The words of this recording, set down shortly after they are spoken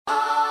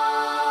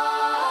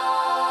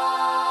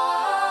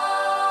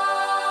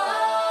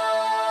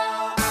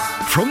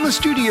From the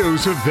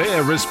studios of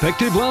their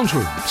respective lounge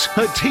rooms,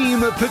 a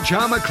team of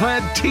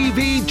pajama-clad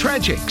TV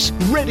tragics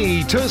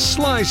ready to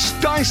slice,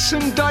 dice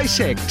and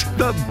dissect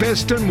the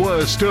best and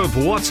worst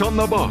of what's on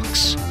the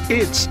box.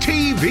 It's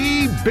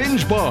TV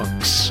Binge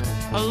Box.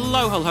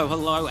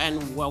 Hello,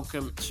 and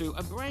welcome to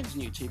a brand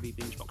new TV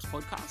Binge Box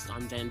podcast.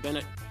 I'm Dan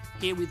Bennett,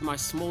 here with my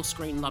small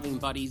screen loving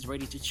buddies,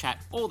 ready to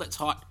chat all that's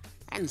hot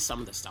and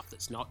some of the stuff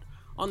that's not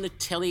on the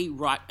telly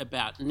right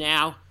about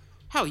now.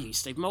 How are you,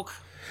 Steve Milk?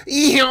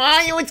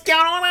 Yeah, what's going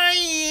on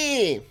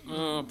here?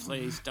 Oh,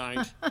 please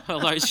don't.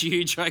 Hello to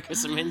you, Joker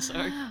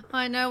Semenso.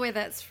 I know where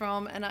that's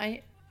from, and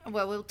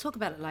we'll talk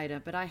about it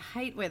later, but I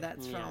hate where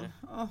that's from.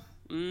 Oh.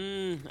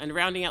 And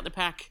rounding out the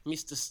pack,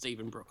 Mr.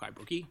 Stephen Brook. Hi,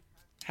 Brookie.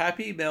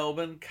 Happy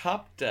Melbourne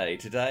Cup Day.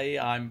 Today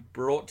I'm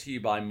brought to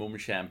you by Mum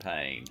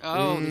Champagne.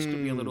 Oh, this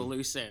could be a little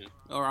loose end.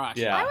 All right.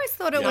 Yeah. I always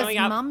thought it was Coming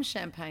up- mum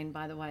champagne,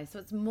 by the way, so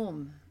it's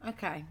mum.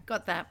 Okay,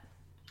 got that.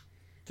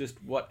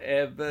 Just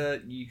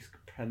whatever you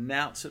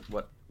pronounce it,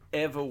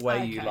 whatever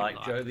way you Okay, like,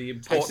 like- Joe. The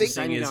important think-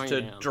 thing is Going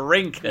to down.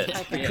 drink it.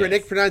 Okay. The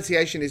correct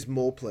pronunciation is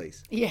more,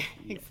 please. Yeah,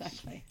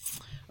 exactly.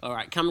 All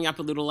right, coming up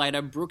a little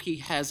later, Brookie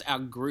has our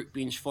group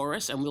binge for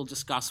us, and we'll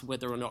discuss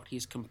whether or not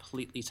he's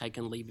completely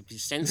taken leave of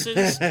his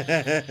senses.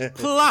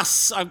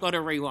 Plus, I've got a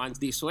rewind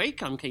this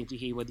week. I'm keen to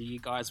hear whether you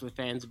guys were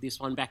fans of this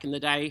one back in the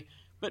day.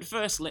 But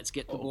first, let's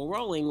get the ball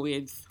rolling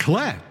with...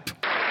 Clap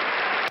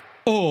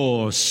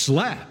or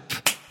slap.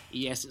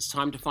 Yes, it's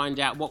time to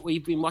find out what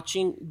we've been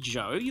watching.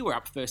 Joe, you were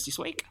up first this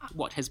week.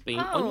 What has been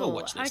on your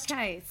watch list?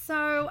 Okay.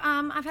 So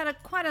I've had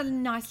quite a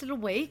nice little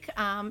week,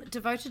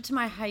 devoted to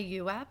my Hey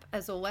You app,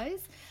 as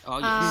always. Oh,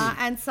 yes.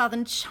 And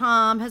Southern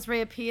Charm has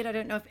reappeared. I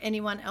don't know if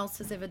anyone else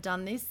has ever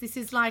done this. This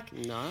is like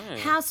No.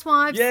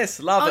 Housewives. Yes,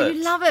 love Oh, it.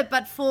 you love it,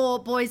 but for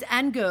boys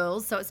and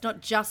girls, so it's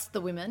not just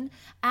the women.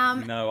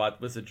 No,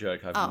 it was a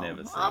joke. I've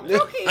never seen Oh, it.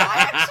 Brookie,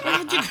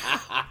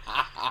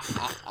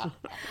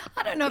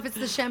 I don't know if it's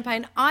the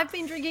champagne I've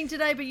been drinking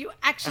today, but you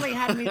actually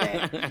had me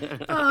there.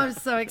 Oh, I'm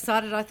so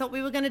excited. I thought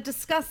we were going to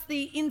discuss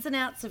the ins and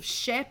outs of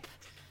Shep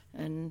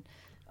and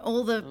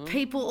all the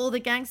people, all the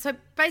gangs. So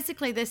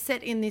basically they're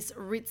set in this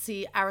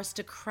ritzy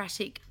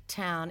aristocratic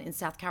town in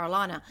South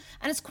Carolina.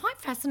 And it's quite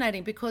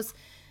fascinating because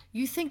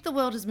you think the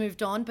world has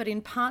moved on, but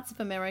in parts of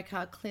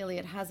America, clearly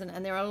it hasn't.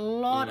 And there are a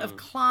lot of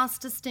class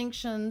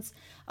distinctions.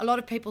 A lot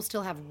of people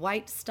still have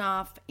wait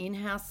staff,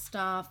 in-house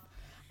staff.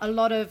 A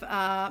lot of,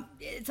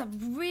 it's a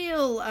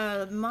real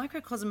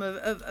microcosm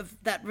of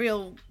that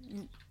real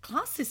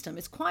class system.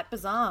 It's quite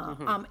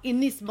bizarre in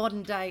this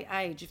modern day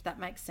age, if that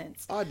makes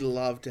sense. I'd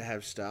love to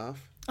have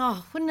staff.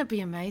 Oh, wouldn't it be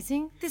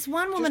amazing? This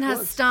one woman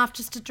has staff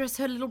just to dress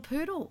her little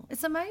poodle.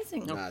 It's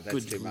amazing. No, that's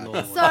Good too much.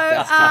 Lord.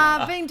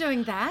 So, been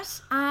doing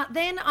that.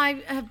 Then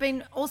I have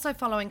been also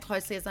following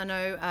closely, as I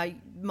know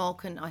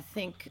Malk and I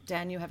think,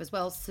 Dan, you have as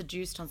well,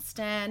 Seduced on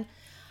Stan.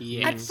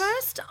 Yes. At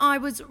first, I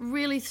was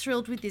really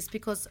thrilled with this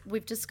because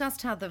we've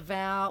discussed how The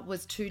Vow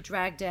was too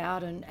dragged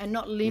out and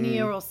not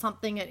linear or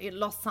something. It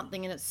lost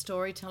something in its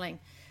storytelling.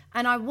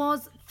 And I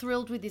was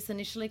thrilled with this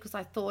initially because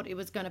I thought it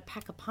was going to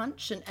pack a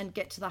punch and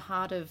get to the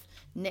heart of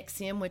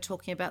NXIVM. We're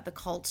talking about the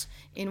cult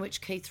in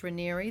which Keith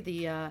Raniere,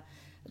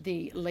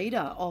 the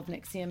leader of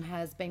NXIVM,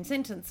 has been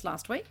sentenced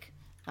last week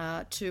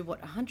to,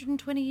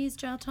 120 years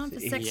jail time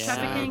for sex Yeah.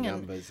 trafficking.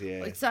 Numbers,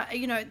 yeah. It's,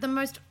 the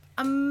most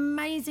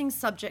amazing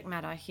subject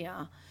matter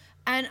here.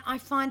 And I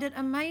find it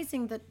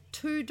amazing that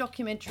two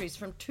documentaries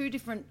from two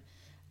different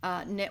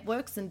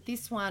networks, and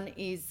this one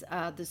is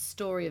the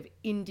story of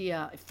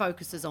India. It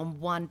focuses on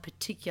one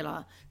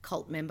particular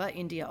cult member,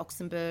 India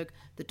Oxenberg,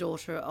 the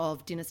daughter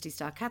of Dynasty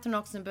star Catherine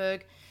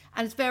Oxenberg,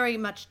 and it's very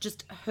much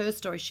just her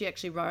story. She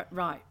actually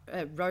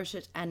wrote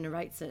it and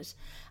narrates it.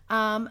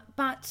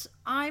 But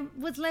I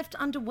was left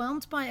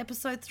underwhelmed by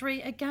episode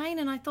 3 again,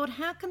 and I thought,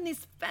 how can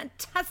this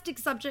fantastic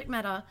subject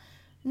matter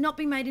not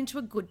be made into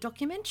a good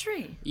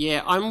documentary?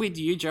 Yeah, I'm with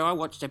you, Joe. I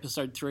watched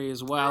episode 3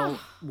 as well.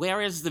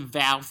 Whereas The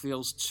Vow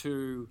feels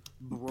too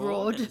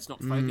broad. And it's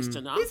not focused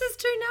enough. This is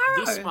too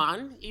narrow. This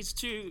one is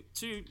too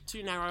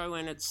narrow,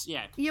 and it's You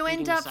repeating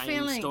end the up same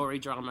feeling story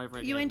drama over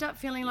again. You end up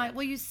feeling like,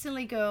 well, you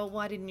silly girl,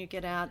 why didn't you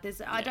get out?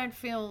 I don't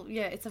feel.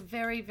 Yeah, it's a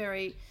very,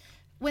 very.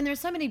 When there are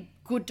so many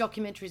good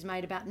documentaries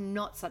made about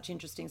not such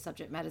interesting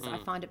subject matters, I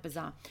find it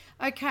bizarre.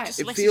 Okay. Just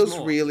It less is feels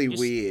more. really Just-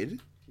 weird.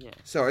 Yeah.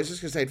 So I was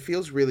just going to say, it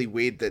feels really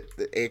weird that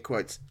the air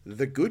quotes,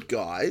 the good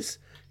guys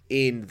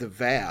in The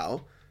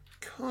Vow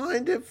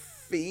kind of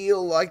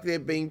feel like they're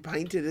being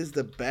painted as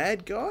the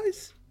bad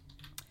guys.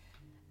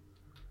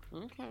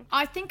 Okay.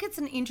 I think it's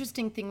an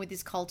interesting thing with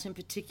this cult in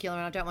particular,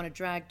 and I don't want to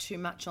drag too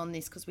much on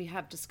this because we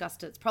have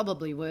discussed it. It's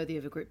probably worthy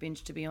of a group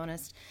binge, to be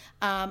honest.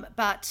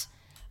 But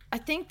I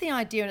think the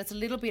idea, and it's a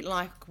little bit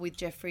like with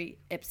Jeffrey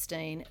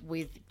Epstein,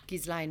 with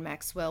Ghislaine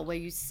Maxwell, where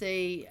you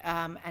see,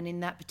 and in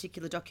that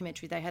particular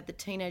documentary, they had the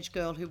teenage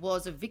girl who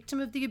was a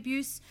victim of the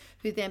abuse,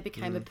 who then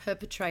became a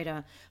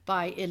perpetrator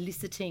by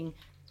eliciting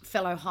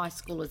fellow high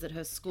schoolers at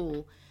her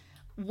school.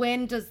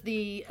 when does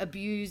the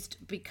abused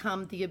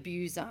become the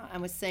abuser?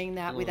 And we're seeing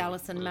that with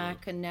Alison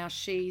Mack, and now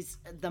she's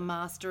the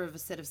master of a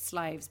set of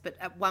slaves. But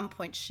at one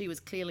point, she was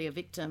clearly a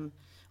victim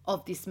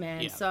of this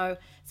man. Yeah. So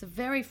it's a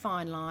very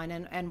fine line,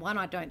 and one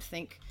I don't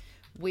think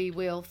we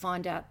will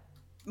find out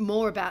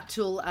more about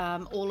till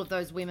all of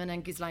those women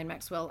and Ghislaine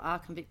Maxwell are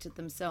convicted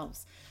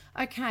themselves.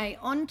 Okay,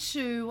 on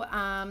to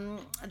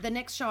the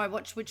next show I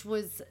watched, which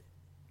was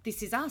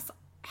This Is Us.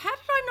 How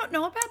did I not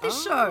know about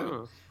this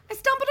show? I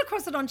stumbled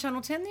across it on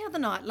Channel 10 the other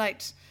night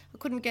late. I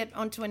couldn't get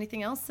onto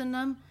anything else,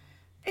 and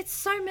it's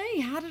so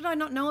me. How did I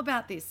not know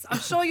about this? I'm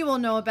sure you all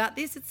know about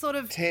this. It's sort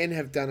of 10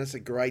 have done us a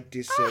great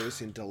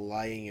disservice in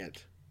delaying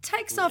it.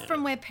 takes off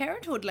from where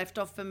Parenthood left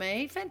off for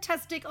me.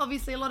 Fantastic.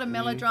 Obviously, a lot of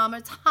melodrama.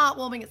 It's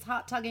heartwarming. It's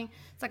heart-tugging.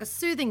 It's like a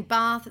soothing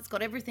bath. It's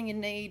got everything you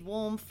need.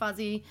 Warm,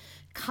 fuzzy,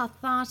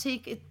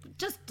 cathartic. It's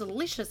just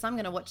delicious. I'm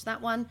going to watch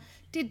that one.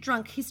 Did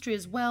Drunk History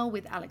as well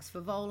with Alex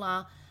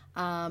Favola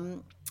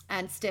and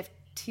Steph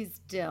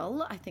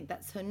Tisdell, I think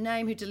that's her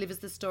name, who delivers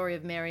the story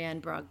of Mary Ann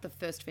Brugg, the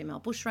first female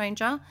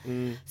bushranger.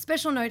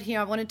 Special note here,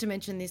 I wanted to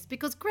mention this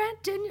because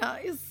Grant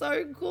Denyer is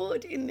so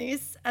good in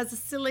this as a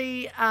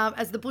silly,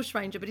 as the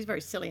bushranger, but he's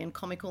very silly and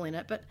comical in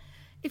it. But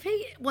if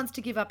he wants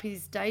to give up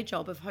his day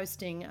job of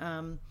hosting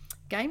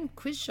game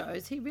quiz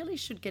shows, he really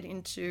should get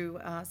into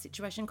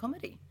situation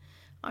comedy.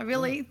 I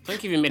really...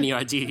 Don't give him any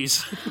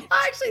ideas.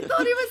 I actually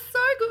thought he was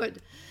so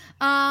good.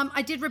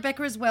 I did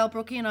Rebecca as well,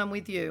 Brookie, and I'm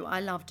with you. I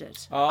loved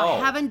it. I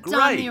haven't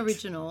done the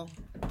original,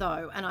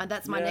 though, and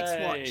that's my next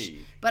watch.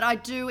 But I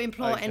do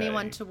implore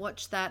anyone to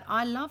watch that.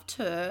 I loved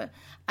her,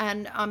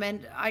 and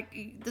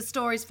the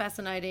story's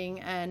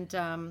fascinating, and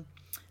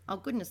oh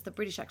goodness, the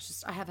British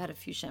actress, I have had a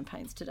few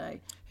champagnes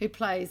today, who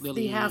plays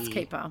the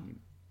housekeeper.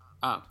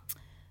 Oh,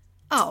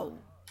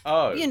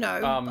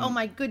 oh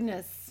my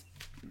goodness.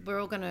 We're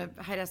all going to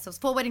hate ourselves.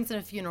 4 Weddings and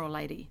a Funeral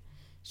Lady.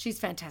 She's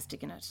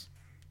fantastic in it.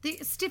 The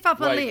stiff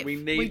upper lip.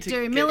 We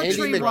do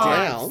military Andy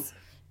wives.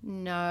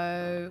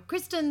 No,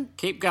 Kristen.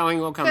 Keep going.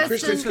 We'll come.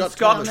 Kristen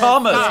Scott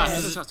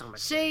Thomas.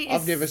 She is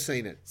I've never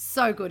seen it.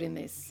 so good in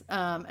this,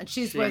 and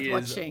she's worth is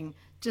watching.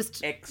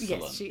 Just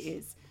excellent. Yes, she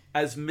is.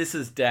 As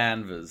Mrs.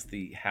 Danvers,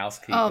 the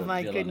housekeeper. Oh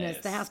my goodness,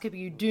 the housekeeper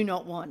you do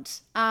not want.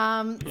 So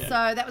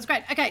that was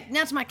great. Okay,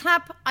 now to my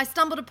clap. I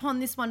stumbled upon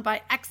this one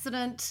by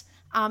accident.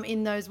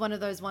 In one of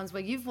those ones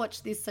where you've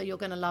watched this, so you're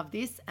going to love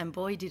this. And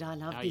boy, did I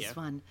love this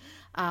one.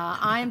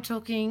 I am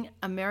talking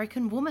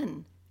American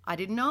Woman. I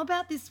didn't know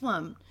about this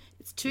one.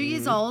 It's 2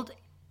 years old.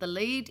 The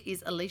lead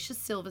is Alicia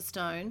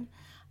Silverstone.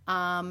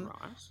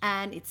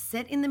 And it's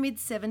set in the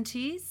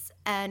mid-70s.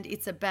 And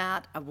it's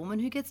about a woman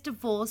who gets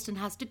divorced and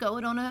has to go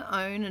it on her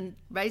own and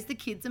raise the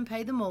kids and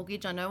pay the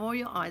mortgage. I know all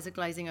your eyes are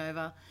glazing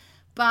over.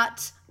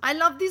 But I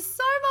love this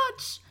so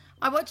much.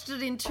 I watched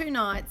it in 2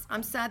 nights.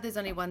 I'm sad there's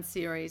only one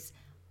series.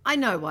 I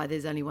know why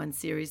there's only one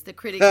series. The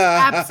critics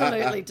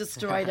absolutely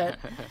destroyed it.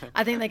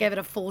 I think they gave it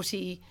a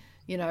 40,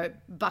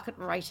 bucket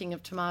rating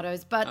of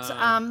tomatoes. But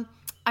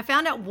I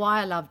found out why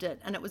I loved it,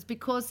 and it was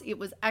because it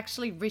was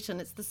actually written.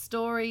 It's the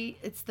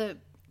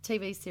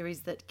TV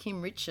series that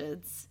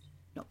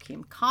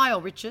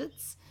Kyle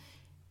Richards,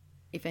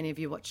 if any of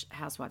you watch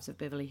Housewives of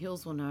Beverly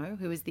Hills will know,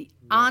 who is the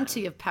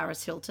auntie of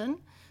Paris Hilton.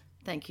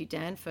 Thank you,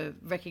 Dan, for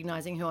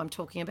recognising who I'm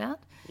talking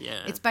about.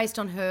 Yeah. It's based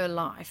on her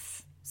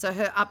life. So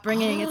her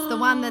upbringing, it's the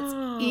one that's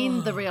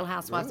in The Real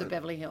Housewives of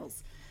Beverly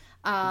Hills.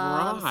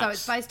 So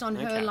it's based on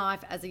her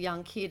life as a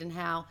young kid and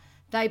how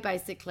they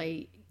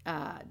basically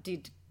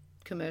did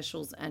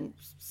commercials and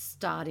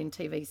starred in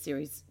TV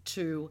series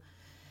to,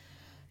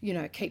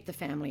 keep the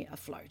family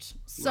afloat.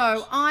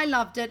 So I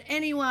loved it.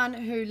 Anyone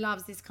who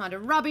loves this kind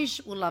of rubbish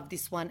will love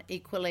this one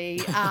equally.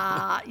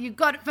 You've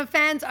got it for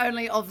fans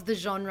only of the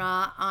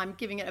genre. I'm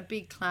giving it a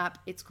big clap.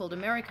 It's called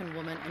American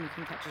Woman, and you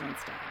can catch it on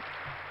Star.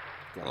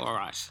 All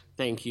right.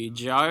 Thank you,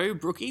 Joe.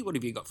 Brookie, what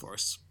have you got for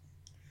us?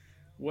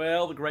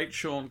 Well, the great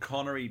Sean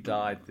Connery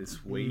died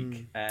this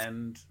week,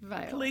 and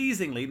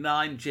pleasingly,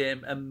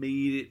 9Gem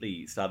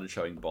immediately started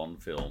showing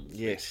Bond films.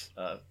 Yes.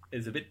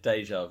 It's a bit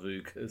deja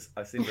vu, because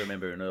I seem to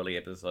remember in early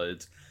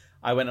episodes,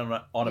 I went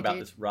on about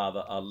this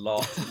rather a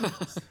lot.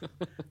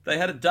 They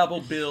had a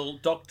double bill,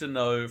 Dr.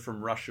 No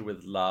from Russia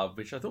with Love,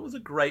 which I thought was a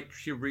great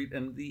tribute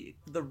and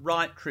the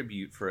right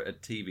tribute for a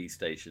TV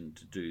station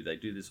to do. They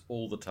do this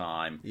all the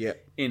time.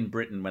 In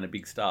Britain, when a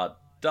big star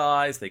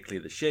dies, they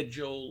clear the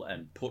schedule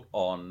and put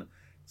on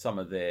some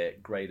of their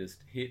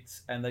greatest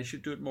hits, and they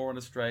should do it more in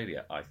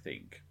Australia, I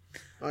think.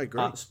 I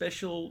agree.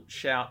 Special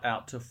shout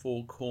out to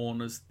Four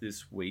Corners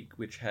this week,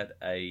 which had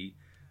a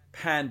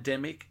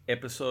pandemic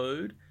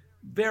episode.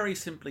 Very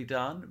simply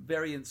done,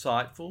 very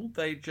insightful.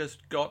 They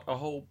just got a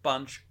whole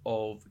bunch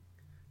of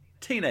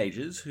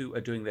teenagers who are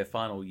doing their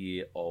final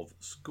year of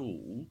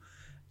school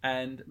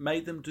and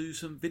made them do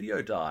some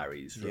video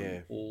diaries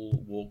from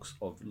all walks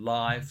of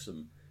life,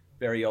 some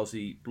very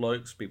Aussie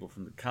blokes, people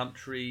from the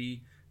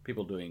country,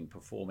 people doing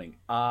performing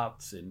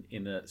arts in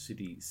inner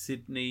city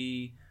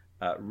Sydney,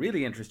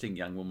 really interesting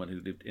young woman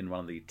who lived in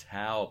one of the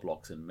tower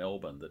blocks in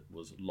Melbourne that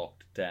was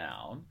locked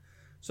down.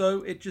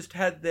 So it just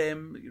had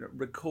them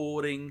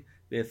recording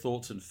their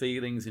thoughts and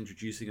feelings,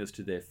 introducing us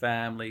to their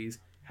families,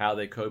 how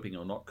they're coping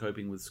or not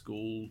coping with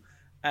school.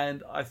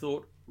 And I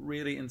thought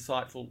really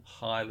insightful,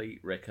 highly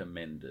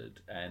recommended,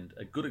 and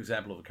a good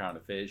example of a current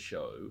affairs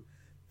show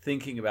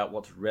thinking about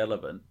what's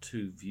relevant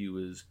to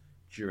viewers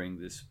during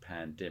this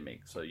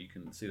pandemic. So you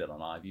can see that on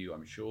iView,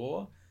 I'm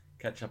sure.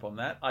 Catch up on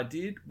that. I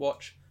did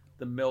watch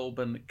the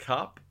Melbourne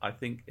Cup, I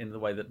think in the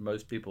way that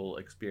most people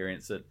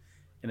experience it,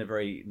 in a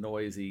very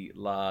noisy,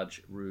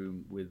 large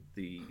room with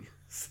the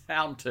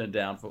sound turned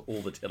down for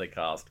all the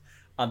telecast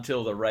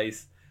until the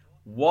race.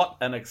 What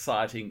an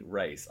exciting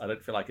race. I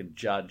don't feel I can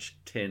judge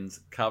 10's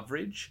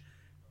coverage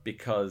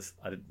because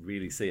I didn't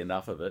really see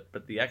enough of it,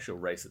 but the actual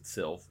race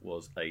itself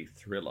was a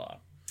thriller.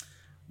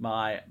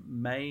 My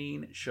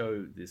main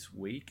show this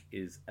week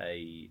is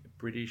a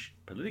British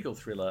political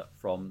thriller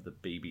from the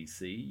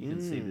BBC. You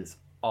can see this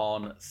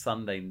on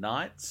Sunday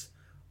nights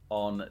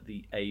on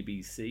the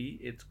ABC.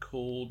 It's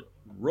called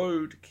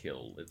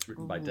Roadkill. It's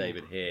written by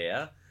David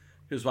Hare,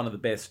 who's one of the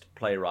best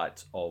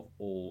playwrights of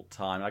all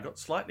time. I got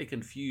slightly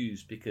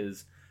confused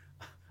because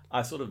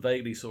I sort of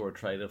vaguely saw a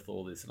trailer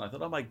for this, and I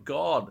thought, oh my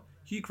God,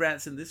 Hugh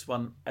Grant's in this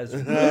one as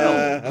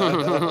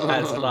well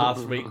as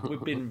last week.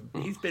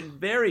 He's been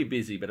very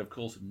busy, but of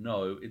course,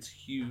 no, it's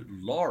Hugh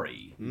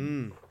Laurie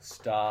who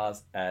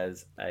stars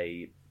as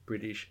a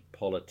British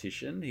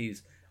politician.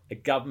 He's a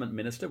government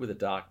minister with a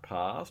dark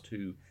past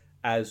who,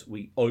 as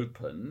we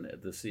open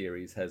the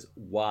series, has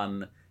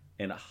won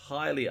in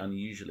highly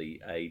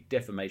unusually a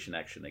defamation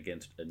action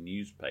against a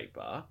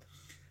newspaper.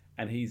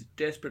 And he's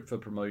desperate for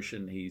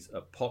promotion. He's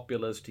a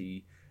populist.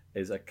 He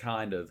is a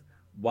kind of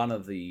one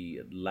of the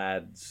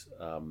lads,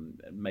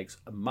 makes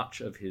much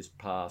of his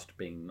past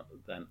being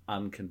an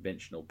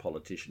unconventional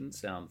politician.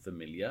 Sound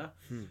familiar?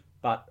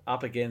 But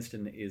up against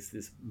him is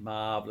this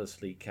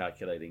marvellously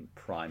calculating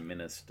prime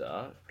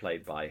minister,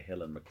 played by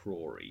Helen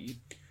McCrory,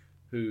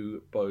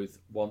 who both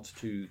wants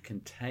to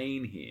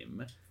contain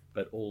him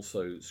but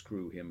also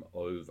screw him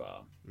over.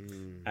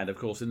 And of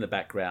course, in the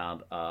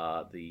background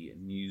are the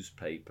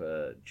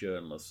newspaper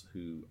journalists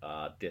who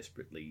are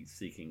desperately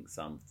seeking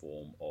some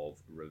form of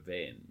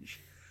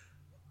revenge.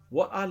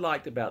 What I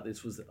liked about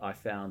this was that I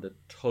found it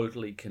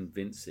totally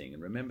convincing.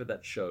 And remember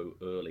that show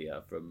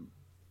earlier from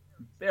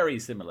very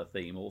similar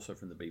theme, also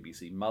from the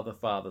BBC, Mother,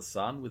 Father,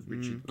 Son with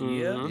Richard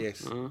Gere?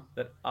 Yes.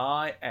 That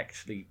I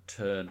actually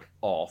turned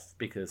off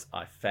because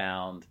I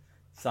found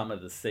some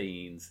of the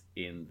scenes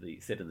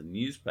set in the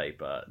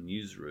newspaper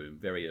newsroom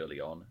very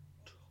early on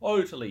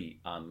totally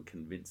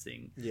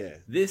unconvincing. Yeah.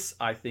 This,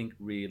 I think,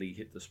 really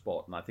hit the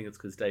spot, and I think it's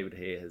because David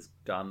Hare has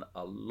done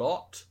a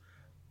lot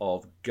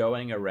of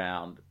going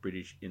around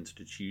British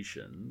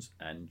institutions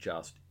and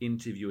just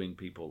interviewing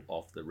people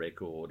off the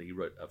record. He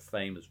wrote a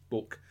famous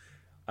book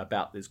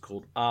about this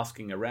called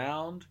Asking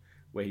Around,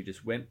 where he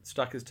just went,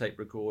 stuck his tape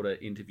recorder,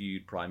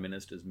 interviewed prime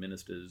ministers,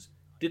 ministers,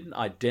 didn't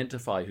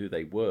identify who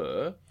they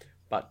were,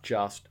 but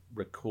just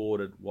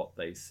recorded what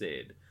they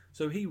said.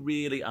 So he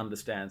really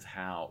understands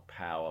how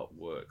power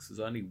works.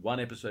 There's only one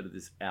episode of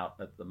this out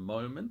at the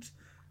moment,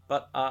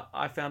 but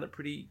I found it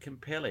pretty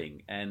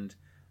compelling. And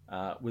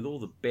with all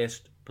the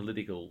best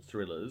political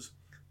thrillers,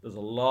 there's a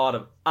lot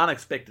of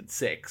unexpected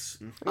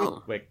sex,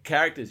 where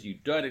characters you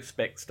don't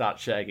expect start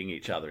shagging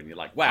each other, and you're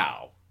like,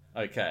 wow,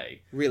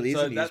 okay. Really is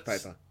So a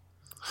newspaper.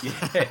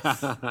 Yes.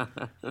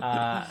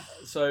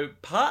 So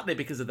partly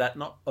because of that,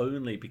 not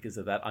only because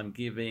of that, I'm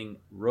giving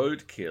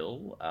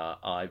Roadkill,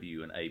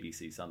 iView and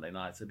ABC Sunday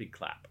nights, a big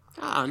clap.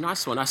 Ah,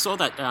 nice one. I saw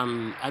that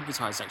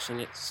advertised,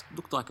 actually, and it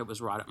looked like it was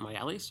right up my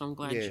alley, so I'm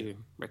glad you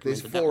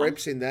recommended There's that 4 one.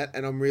 eps in that,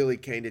 and I'm really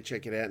keen to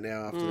check it out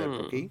now after that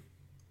bookie.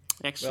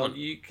 Excellent. Well,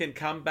 you can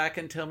come back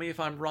and tell me if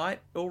I'm right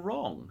or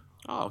wrong.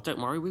 Oh, don't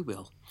worry, we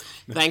will.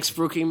 Thanks,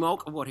 Brookie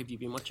Mulk. What have you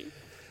been watching?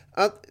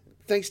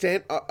 Thanks,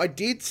 Dan. I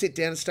did sit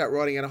down and start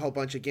writing out a whole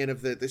bunch again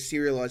of the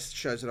serialised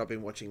shows that I've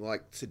been watching,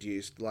 like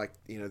Seduced, like,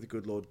 The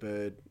Good Lord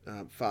Bird,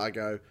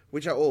 Fargo,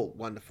 which are all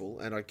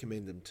wonderful, and I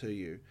commend them to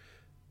you.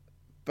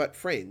 But,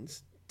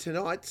 friends,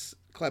 tonight's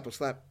Clap or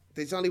Slap,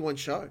 there's only one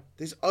show.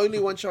 There's only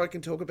one show I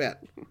can talk about.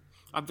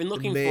 I've been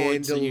looking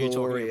forward to you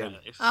talking Mandalorian.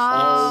 about it.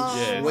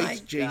 Oh, Sweet my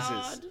Jesus.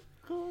 God.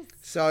 Of course.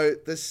 So,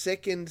 the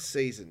second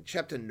season,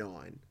 Chapter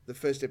 9, the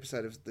first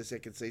episode of the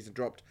second season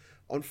dropped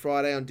on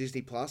Friday on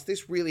Disney+.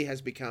 This really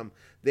has become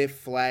their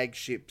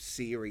flagship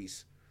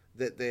series.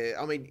 You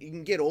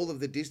can get all of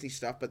the Disney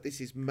stuff, but this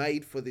is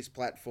made for this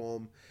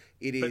platform.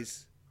 It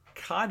is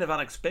Kind of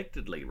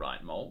unexpectedly,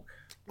 right, Mulk?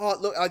 Oh,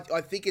 look,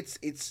 I think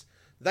it's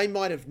they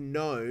might have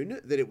known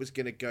that it was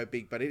going to go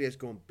big, but it has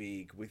gone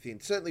big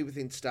certainly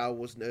within Star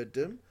Wars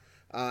nerddom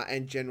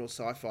and general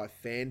sci-fi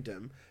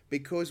fandom,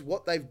 because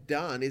what they've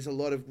done is a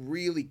lot of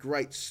really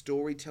great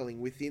storytelling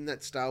within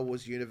that Star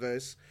Wars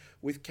universe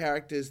with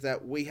characters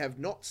that we have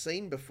not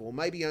seen before,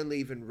 maybe only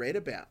even read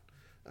about,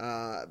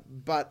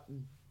 but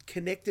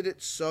connected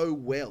it so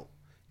well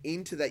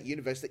into that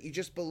universe that you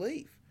just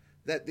believe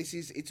that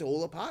it's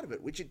all a part of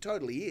it, which it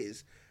totally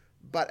is.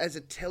 But as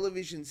a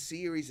television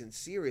series and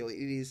serial, it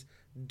is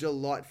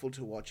delightful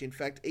to watch. In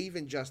fact,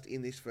 even just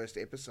in this first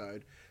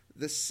episode,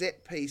 the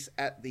set piece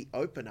at the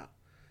opener,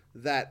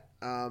 that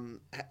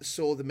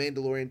saw the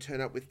Mandalorian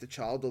turn up with the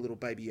child, the little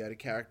Baby Yoda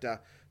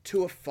character,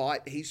 to a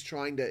fight. He's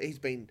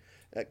been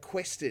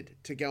quested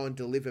to go and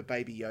deliver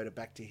Baby Yoda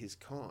back to his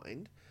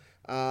kind,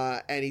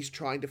 and he's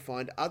trying to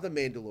find other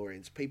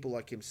Mandalorians, people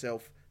like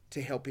himself,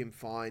 to help him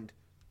find,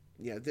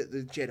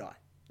 the Jedi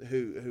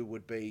who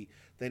would be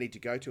they need to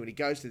go to. And he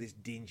goes to this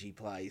dingy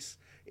place.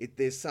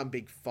 There's some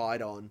big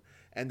fight on,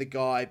 and the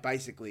guy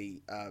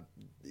basically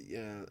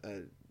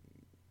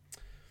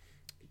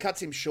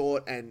cuts him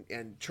short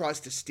and tries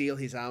to steal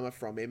his armor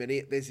from him. And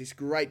there's this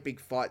great big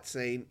fight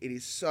scene. It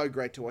is so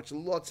great to watch.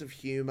 Lots of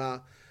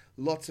humor,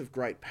 lots of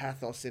great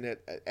pathos in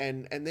it.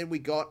 And then we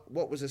got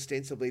what was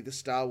ostensibly the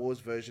Star Wars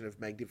version of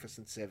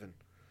Magnificent Seven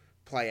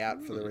play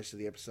out for the rest of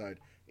the episode.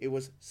 It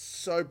was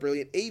so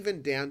brilliant,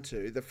 even down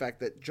to the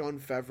fact that Jon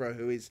Favreau,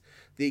 who is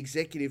the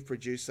executive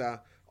producer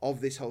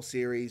of this whole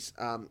series,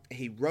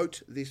 he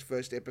wrote this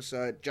first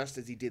episode just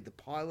as he did the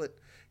pilot.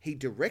 He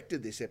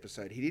directed this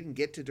episode. He didn't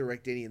get to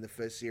direct any in the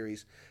first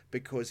series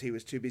because he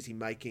was too busy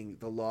making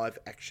the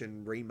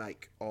live-action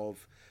remake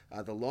of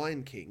The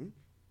Lion King,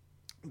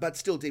 but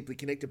still deeply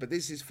connected. But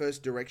this is his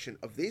first direction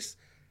of this.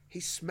 He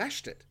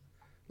smashed it.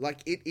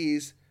 Like, it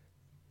is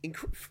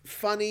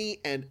funny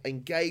and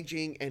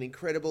engaging and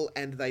incredible,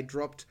 and they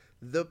dropped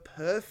the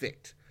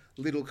perfect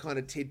little kind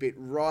of tidbit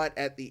right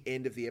at the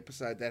end of the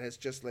episode that has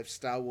just left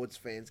Star Wars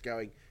fans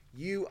going,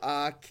 "You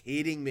are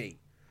kidding me."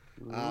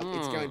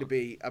 It's going to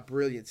be a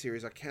brilliant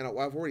series. I've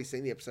already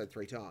seen the episode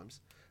 3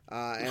 times,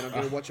 and I'm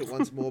going to watch it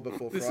once more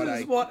before Friday. This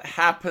is what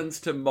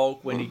happens to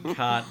Mulk when he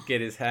can't get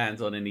his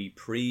hands on any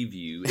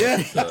preview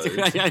episodes.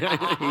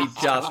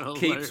 He just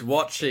keeps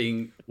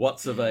watching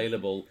what's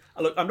available.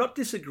 Look, I'm not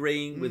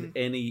disagreeing with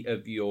any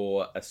of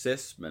your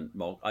assessment,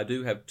 Mulk. I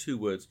do have 2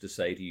 words to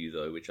say to you,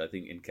 though, which I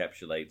think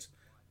encapsulates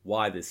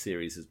why this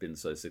series has been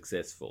so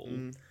successful.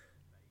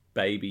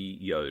 Baby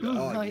Yoda.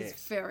 Oh, yes.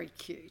 He's very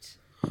cute.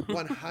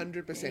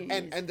 100%.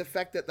 And the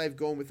fact that they've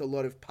gone with a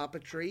lot of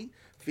puppetry,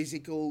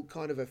 physical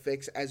kind of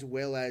effects, as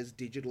well as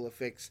digital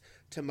effects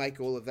to make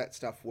all of that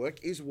stuff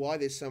work is why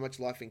there's so much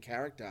life and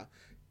character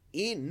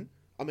in,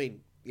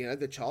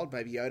 the child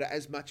Baby Yoda,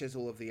 as much as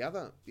all of the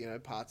other,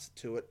 parts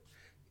to it.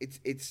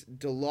 It's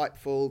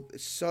delightful.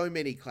 So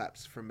many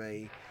claps from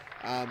me.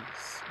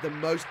 The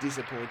most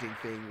disappointing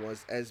thing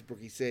was, as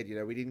Brookie said,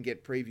 we didn't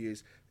get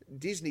previews.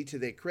 Disney, to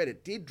their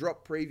credit, did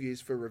drop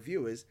previews for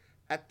reviewers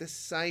at the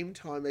same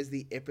time as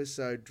the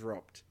episode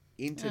dropped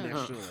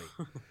internationally.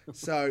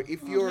 So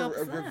if you're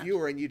a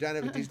reviewer and you don't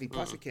have a Disney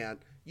Plus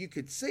account, you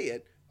could see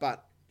it,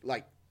 but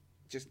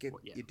just get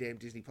your damn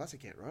Disney Plus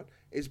account, right?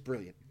 It's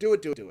brilliant. Do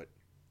it.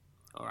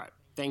 All right.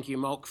 Thank you,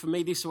 Mulk. For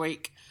me this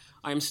week,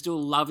 I am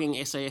still loving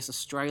SAS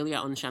Australia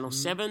on Channel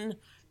 7,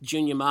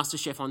 Junior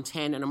MasterChef on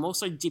 10, and I'm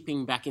also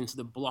dipping back into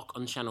The Block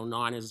on Channel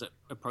 9 as it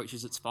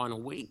approaches its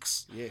final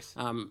weeks. Yes.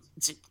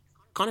 It's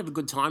kind of a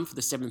good time for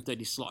the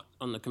 7:30 slot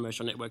on the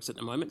commercial networks at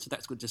the moment, so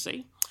that's good to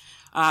see.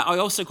 I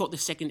also caught the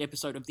second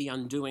episode of The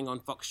Undoing on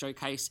Fox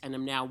Showcase and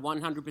am now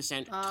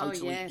 100%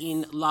 totally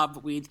in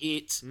love with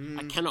it.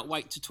 I cannot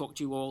wait to talk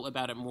to you all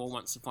about it more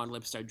once the final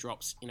episode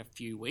drops in a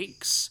few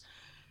weeks.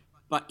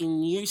 But in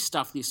new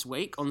stuff this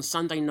week, on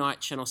Sunday night,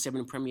 Channel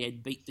 7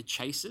 premiered Beat the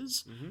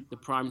Chasers, the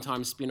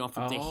primetime spin-off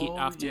of the hit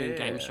afternoon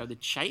game show The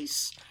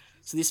Chase.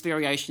 So this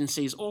variation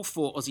sees all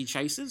 4 Aussie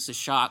chasers, the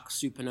Shark,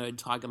 Super Nerd,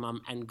 Tiger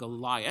Mum and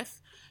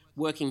Goliath,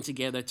 working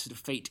together to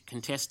defeat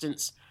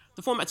contestants.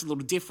 The format's a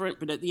little different,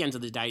 but at the end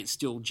of the day, it's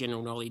still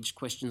general knowledge,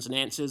 questions and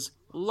answers.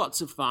 Lots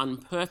of fun,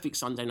 perfect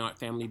Sunday night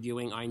family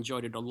viewing. I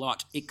enjoyed it a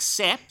lot,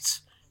 except,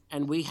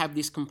 and we have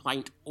this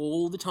complaint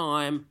all the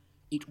time,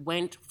 it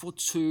went for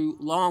too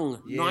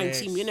long.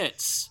 Yes. 90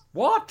 minutes.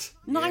 What?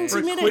 90 For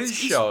a minutes quiz is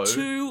show?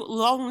 too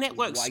long,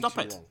 network. Way Stop too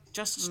it. long.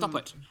 Just stop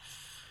it.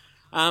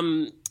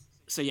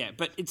 So yeah,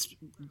 but it's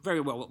very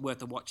well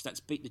worth a watch. That's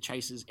Beat the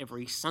Chasers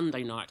every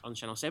Sunday night on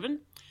Channel 7.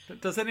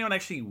 Does anyone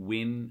actually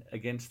win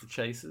against the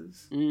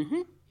Chasers?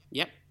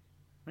 Yep.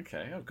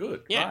 Okay, oh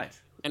good. Yeah.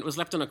 Right. And it was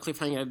left on a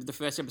cliffhanger. The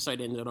first episode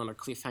ended on a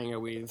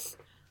cliffhanger with,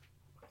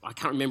 I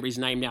can't remember his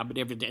name now, but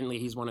evidently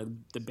he's one of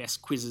the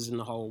best quizzes in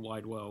the whole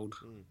wide world.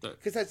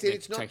 Because that's it.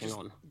 It's not just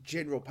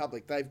general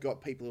public. They've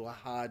got people who are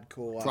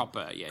hardcore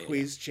proper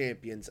quiz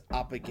champions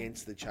up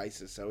against the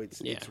chasers. So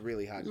it's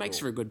really hard. It makes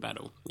for a good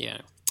battle. Yeah.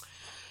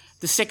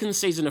 The second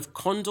season of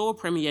Condor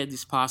premiered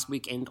this past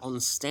weekend on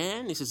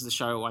Stan. This is the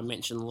show I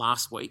mentioned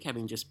last week,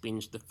 having just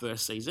binged the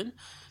first season.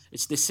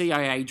 It's the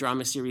CIA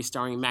drama series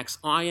starring Max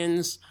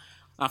Irons.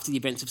 After the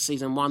events of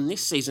season 1,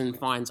 this season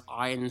finds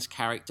Irons'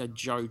 character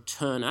Joe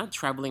Turner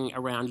travelling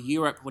around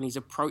Europe when he's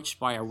approached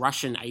by a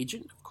Russian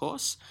agent, of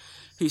course,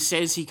 who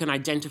says he can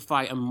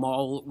identify a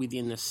mole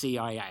within the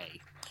CIA.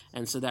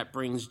 And so that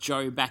brings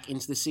Joe back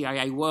into the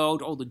CIA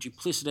world, all the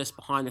duplicitous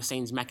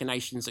behind-the-scenes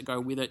machinations that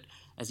go with it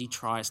as he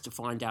tries to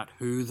find out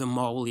who the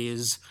mole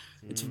is.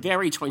 It's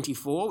very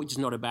 24, which is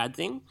not a bad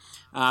thing.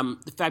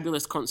 The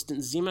fabulous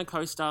Constance Zimmer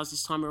co-stars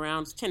this time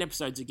around. 10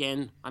 episodes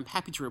again. I'm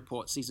happy to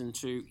report Season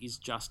 2 is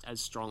just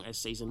as strong as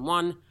Season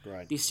 1.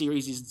 Right. This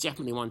series is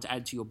definitely one to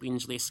add to your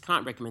binge list.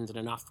 Can't recommend it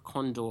enough.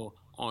 Condor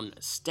on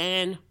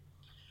Stan.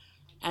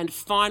 And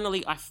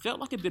finally, I felt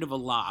like a bit of a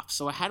laugh,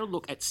 so I had a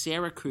look at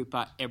Sarah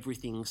Cooper,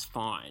 Everything's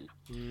Fine.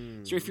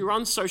 So if you're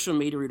on social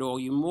media at all,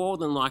 you more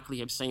than likely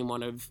have seen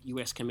one of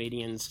US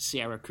comedian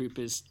Sarah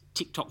Cooper's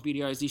TikTok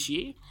videos this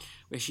year,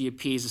 where she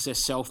appears as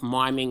herself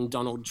miming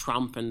Donald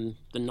Trump and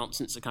the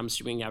nonsense that comes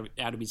spewing out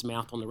of his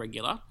mouth on the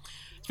regular.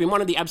 It's been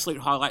one of the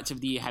absolute highlights of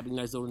the year, having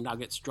those little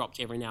nuggets dropped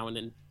every now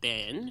and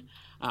then.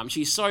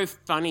 She's so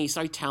funny,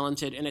 so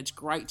talented, and it's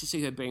great to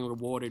see her being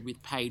rewarded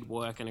with paid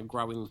work and a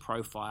growing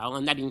profile,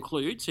 and that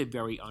includes her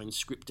very own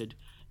scripted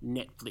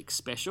Netflix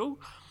special.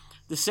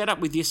 The setup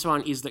with this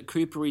one is that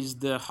Cooper is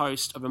the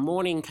host of a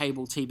morning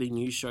cable TV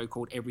news show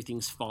called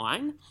Everything's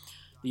Fine,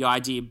 the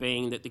idea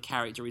being that the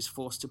character is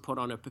forced to put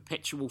on a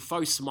perpetual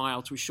faux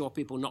smile to assure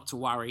people not to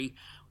worry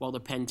while the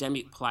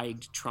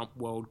pandemic-plagued Trump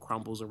world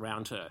crumbles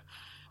around her.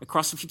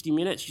 Across the 50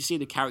 minutes, you see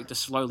the character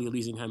slowly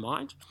losing her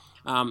mind.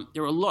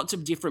 There are lots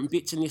of different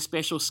bits in this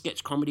special,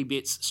 sketch comedy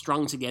bits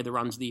strung together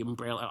under the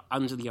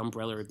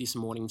umbrella of this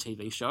morning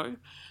TV show.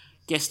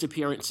 Guest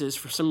appearances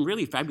for some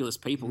really fabulous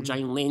people: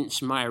 Jane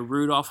Lynch, Maya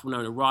Rudolph,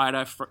 Winona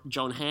Ryder,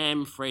 John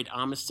Hamm, Fred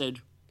Armstead,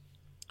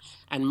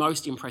 and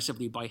most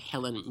impressively by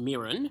Helen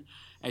Mirren,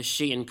 as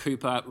she and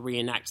Cooper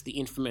reenact the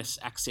infamous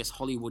Access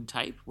Hollywood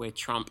tape where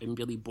Trump and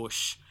Billy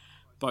Bush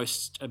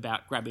boast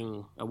about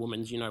grabbing a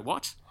woman's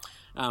you-know-what.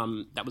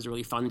 That was a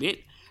really fun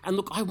bit. And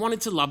look, I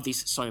wanted to love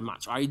this so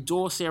much. I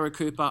adore Sarah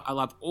Cooper. I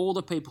love all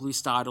the people who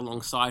starred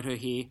alongside her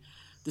here.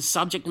 The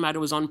subject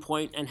matter was on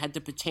point and had the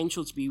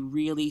potential to be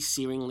really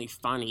searingly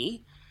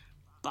funny.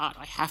 But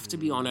I have to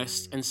be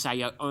honest and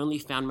say I only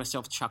found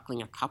myself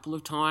chuckling a couple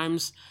of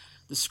times.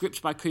 The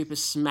script by Cooper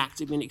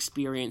smacked of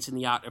inexperience in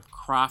the art of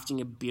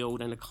crafting a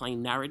build and a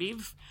clean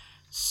narrative.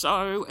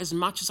 So, as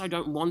much as I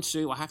don't want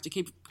to, I have to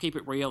keep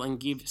it real and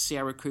give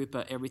Sarah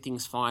Cooper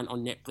Everything's Fine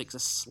on Netflix a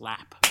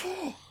slap.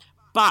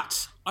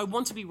 But I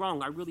want to be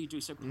wrong, I really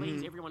do. So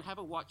please, everyone, have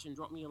a watch and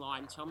drop me a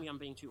line. Tell me I'm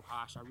being too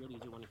harsh. I really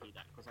do want to hear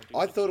that. Because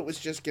I thought it was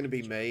just going to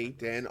be me,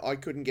 Dan. I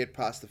couldn't get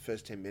past the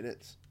first 10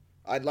 minutes.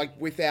 I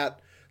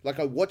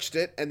watched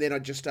it and then I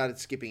just started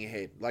skipping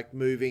ahead, like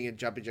moving and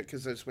jumping,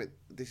 because I just went,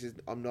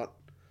 I'm not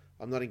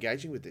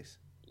engaging with this.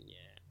 Yeah.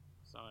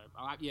 So,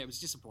 it was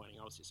disappointing.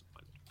 I was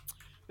disappointed.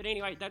 But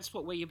anyway, that's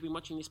what we have been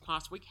watching this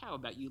past week. How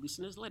about you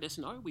listeners? Let us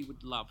know. We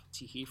would love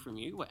to hear from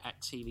you. We're at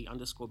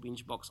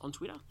TV_BingeBox on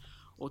Twitter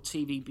or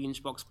TV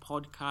BingeBox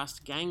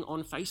Podcast Gang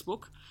on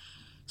Facebook.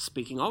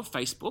 Speaking of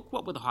Facebook,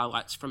 what were the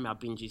highlights from our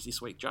binges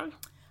this week, Jo?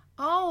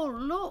 Oh,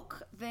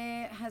 look,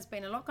 there has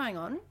been a lot going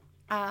on.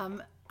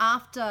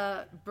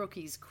 After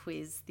Brookie's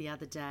quiz the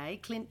other day,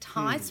 Clint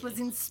Tice was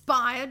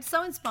inspired,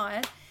 so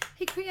inspired,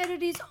 he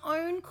created his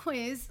own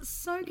quiz,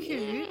 so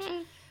cute,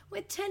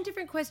 with 10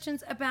 different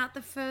questions about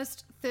the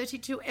first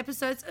 32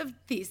 episodes of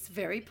this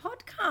very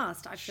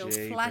podcast. I feel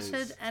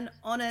flattered and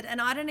honoured, and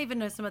I don't even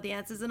know some of the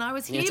answers, and I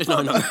was here for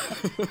them. I was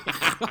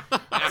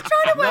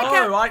trying to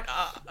work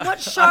out what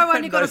show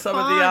only got a 5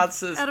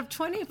 out of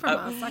 20 from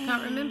us. I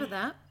can't remember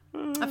that.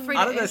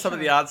 I don't know some of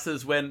the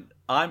answers when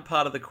I'm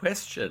part of the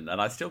question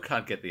and I still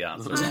can't get the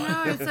answers.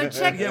 I know, so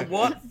check. Yeah,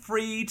 what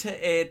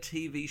free-to-air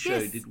TV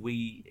show did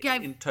we,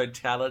 in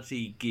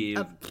totality,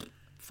 give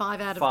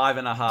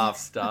 5.5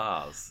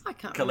 stars? I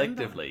can't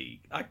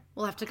collectively.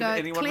 We'll have to go.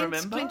 Anyone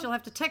remember? Clint, you'll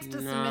have to text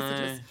us some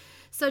messages.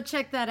 So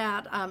check that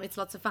out. It's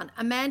lots of fun.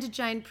 Amanda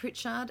Jane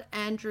Pritchard,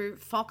 Andrew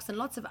Fox, and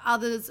lots of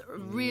others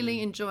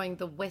really enjoying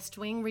the West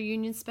Wing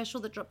reunion special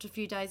that dropped a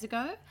few days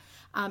ago.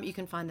 You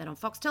can find that on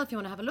Foxtel if you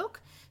want to have a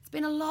look. It's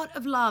been a lot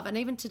of love. And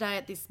even today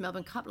at this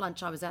Melbourne Cup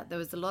lunch I was at, there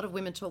was a lot of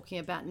women talking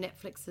about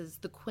Netflix's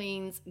The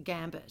Queen's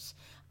Gambit.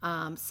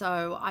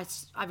 So I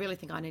really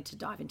think I need to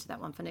dive into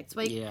that one for next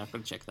week. Yeah, I've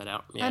got to check that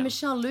out. Yeah. And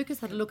Michelle Lucas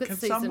had a look at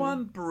season... Can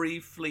someone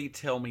briefly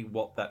tell me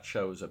what that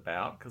show is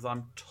about? Because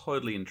I'm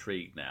totally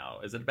intrigued now.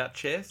 Is it about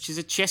chess? She's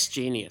a chess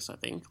genius, I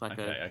think.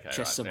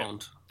 Chess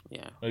savant.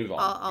 Yeah. Move on.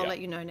 I'll let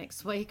you know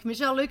next week.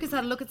 Michelle Lucas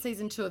had a look at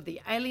season 2 of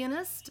The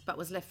Alienist, but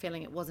was left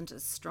feeling it wasn't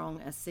as strong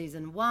as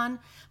season 1.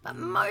 But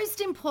most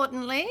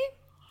importantly,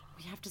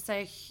 we have to say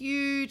a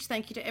huge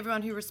thank you to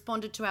everyone who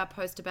responded to our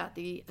post about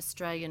the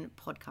Australian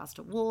Podcast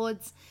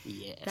Awards.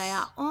 Yes. They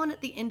are on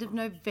at the end of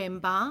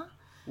November.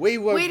 We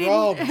were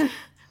robbed.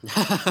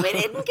 We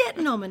didn't get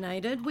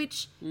nominated,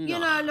 which,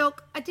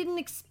 look, I didn't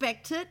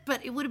expect it,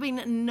 but it would have been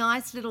a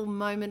nice little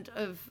moment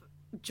of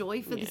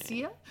joy for this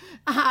year.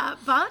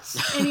 But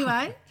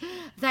anyway,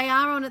 they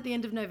are on at the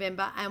end of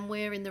November and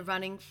we're in the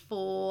running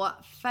for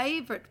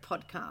favourite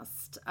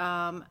podcast.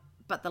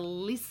 But the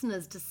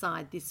listeners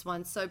decide this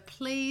one. So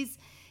please,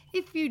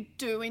 if you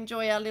do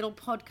enjoy our little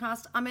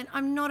podcast, I mean,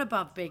 I'm not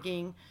above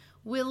begging.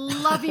 We'll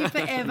love you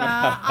forever.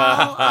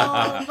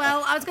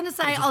 I was going to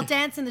say I'll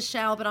dance in the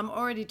shower, but I'm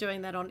already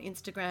doing that on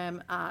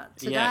Instagram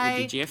today. Yeah,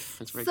 with your GIF.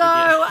 That's very good.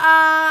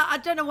 I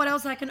don't know what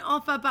else I can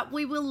offer, but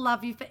we will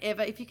love you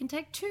forever. If you can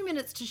take 2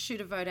 minutes to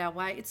shoot a vote our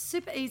way, it's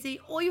super easy.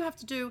 All you have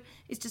to do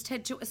is just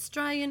head to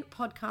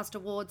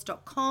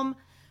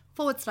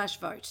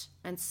australianpodcastawards.com/vote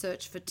and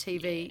search for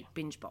TV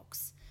Binge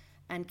Box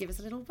and give us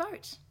a little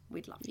vote.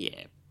 We'd love it.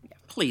 Yeah.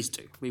 Please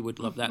do. We would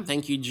love that.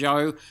 Thank you,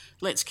 Joe.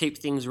 Let's keep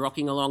things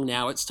rocking along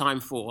now. It's time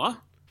for...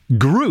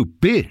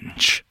 Group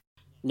Binge.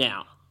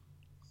 Now,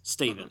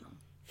 Stephen.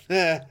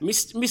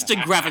 Mr.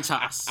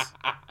 Gravitas.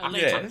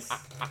 Yes.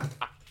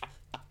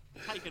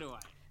 Take it away.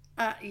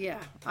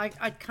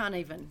 I can't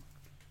even.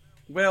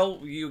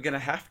 Well, you're going to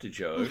have to,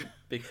 Joe,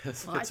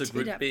 because Well, it's a I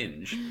group did have-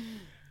 binge.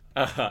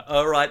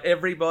 All right,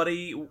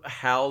 everybody,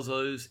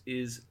 Howzos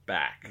is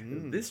back.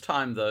 This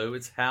time, though,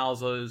 it's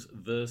Howzos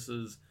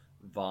versus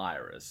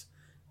Virus.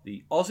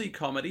 The Aussie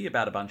comedy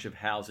about a bunch of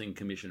Housing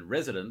Commission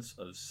residents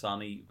of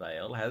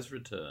Sunnyvale has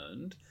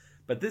returned,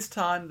 but this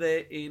time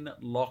they're in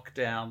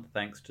lockdown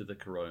thanks to the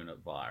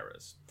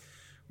coronavirus.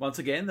 Once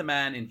again, the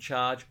man in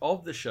charge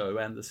of the show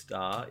and the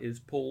star is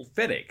Paul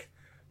Fennick,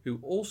 who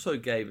also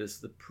gave us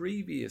the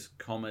previous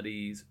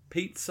comedies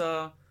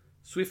Pizza,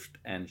 Swift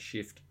and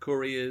Shift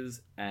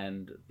Couriers,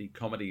 and the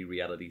comedy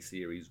reality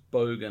series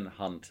Bogan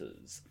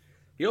Hunters.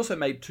 He also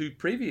made 2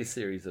 previous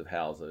series of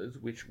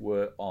Howzers, which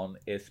were on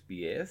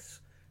SBS.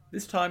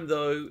 This time,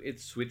 though,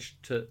 it's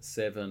switched to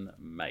 7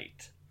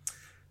 Mate.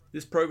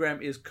 This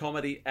program is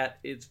comedy at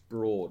its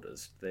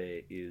broadest.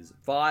 There is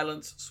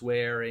violence,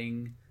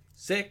 swearing,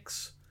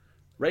 sex,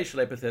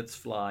 racial epithets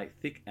fly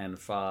thick and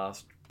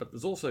fast, but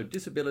there's also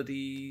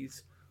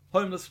disabilities,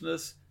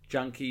 homelessness,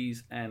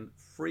 junkies, and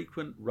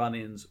frequent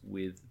run-ins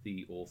with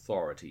the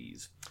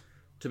authorities.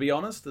 To be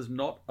honest, there's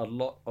not a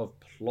lot of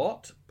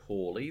plot.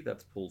 Paulie,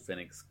 that's Paul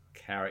Fennick's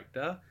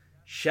character,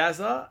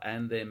 Shazza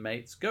and their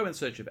mates go in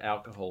search of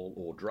alcohol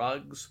or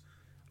drugs,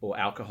 or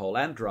alcohol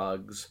and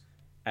drugs,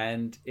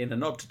 and in a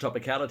nod to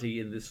topicality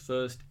in this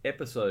first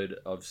episode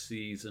of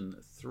season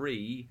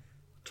 3,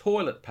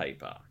 toilet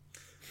paper.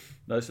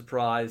 No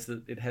surprise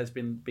that it has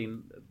been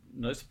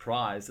no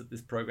surprise that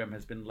this program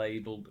has been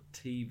labelled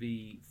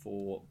TV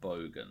for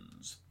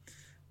Bogans.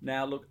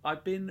 Now, look,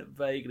 I've been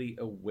vaguely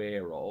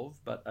aware of,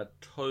 but are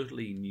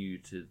totally new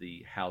to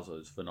the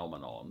Howzos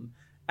phenomenon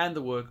and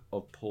the work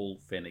of Paul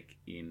Fennick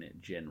in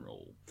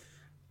general.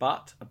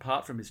 But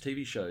apart from his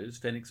TV shows,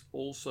 Fennick's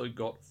also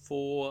got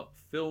 4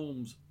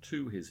 films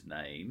to his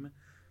name,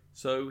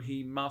 so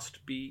he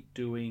must be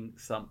doing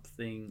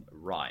something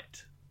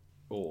right.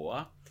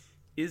 Or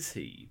is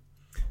he?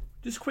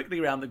 Just quickly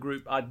around the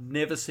group, I'd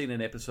never seen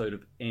an episode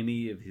of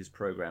any of his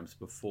programs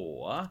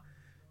before.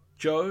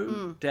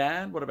 Joe,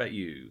 Dan, what about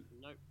you?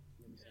 Nope.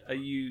 Are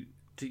you,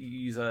 to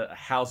use a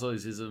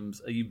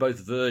Howzos-isms, are you both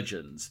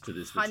virgins to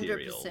this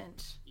material?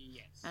 100%.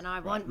 Yes. And I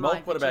want Mark,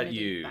 my what about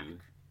virginity you? back.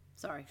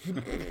 Sorry.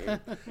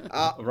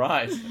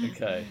 Right,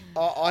 okay.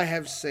 I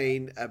have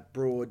seen a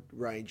broad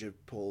range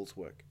of Paul's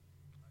work.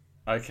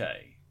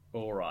 Okay,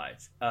 all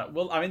right.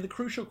 Well, I mean, the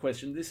crucial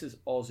question, this is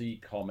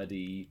Aussie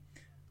comedy.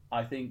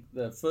 I think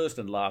the first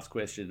and last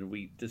question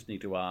we just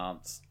need to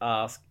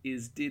ask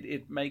is, did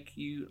it make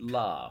you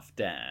laugh,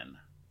 Dan?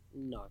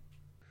 No.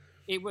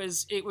 It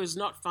was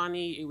not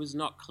funny. It was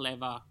not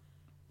clever.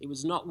 It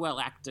was not well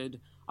acted.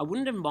 I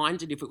wouldn't have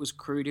minded if it was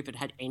crude, if it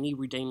had any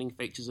redeeming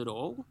features at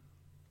all,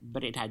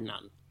 but it had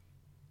none.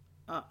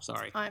 Oh,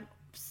 Sorry. I'm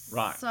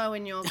Right. so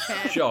in your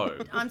camp. Joe.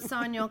 I'm so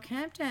in your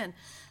camp, Dan.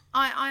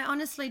 I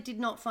honestly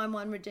did not find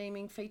one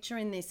redeeming feature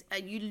in this.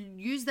 You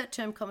use that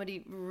term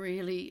comedy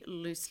really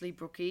loosely,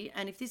 Brookie.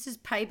 And if this is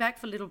payback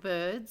for little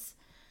birds,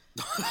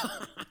 No,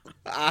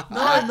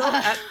 not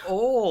at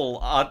all.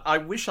 I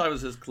wish I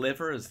was as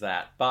clever as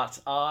that, but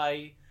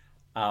I'd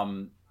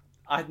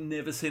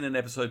never seen an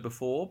episode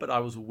before, but I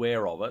was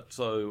aware of it,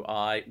 so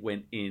I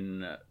went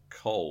in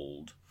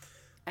cold.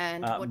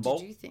 and what Mol-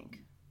 did you think?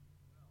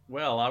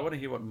 Well, I want to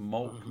hear what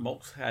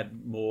Molk's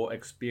had more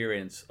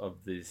experience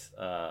of this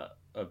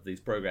of these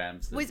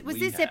programs. Than Was we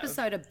this have.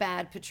 episode a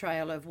bad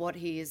portrayal of what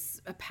he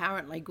is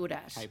apparently good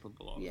at?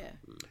 Capable of. Yeah.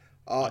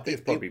 I think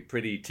it's probably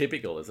pretty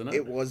typical, isn't it?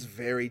 It was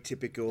very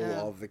typical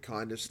of the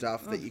kind of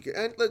stuff that you could.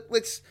 And look,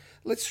 let's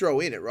throw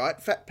in it, right?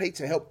 Fat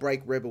Pizza helped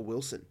break Rebel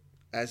Wilson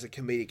as a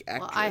comedic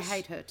actress. Well, I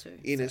hate her too.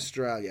 in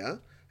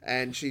Australia,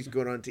 and she's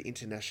gone on to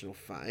international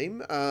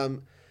fame. I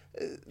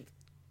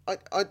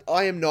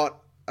am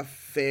not a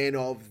fan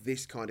of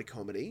this kind of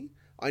comedy.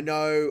 I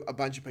know a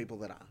bunch of people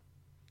that are.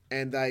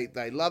 And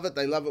they love it.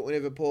 They love it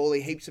whenever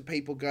Paulie, heaps of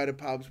people go to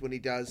pubs when he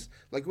does,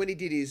 like when he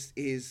did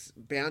his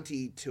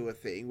bounty tour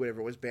thing,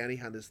 whatever it was, Bounty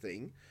Hunters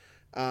thing,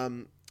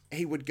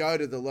 he would go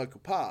to the local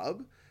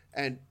pub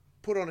and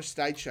put on a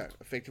stage show,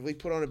 effectively,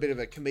 put on a bit of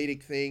a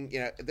comedic thing,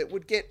 that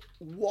would get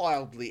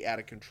wildly out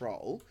of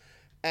control.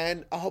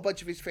 And a whole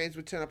bunch of his fans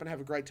would turn up and have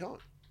a great time.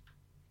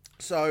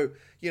 So,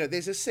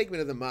 there's a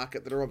segment of the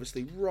market that are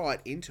obviously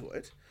right into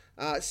it.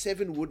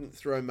 Seven wouldn't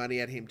throw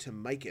money at him to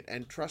make it.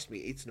 And trust me,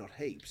 it's not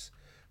heaps.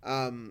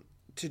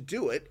 To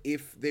do it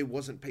if there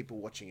wasn't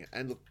people watching it.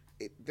 And look,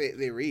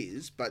 there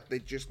is, but they're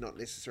just not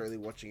necessarily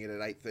watching it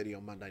at 8:30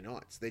 on Monday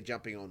nights. They're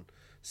jumping on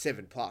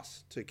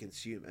 7+ to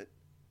consume it.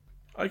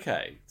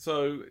 Okay,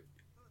 so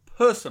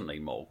personally,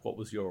 Molk, what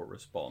was your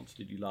response?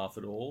 Did you laugh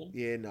at all?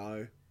 Yeah,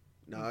 no.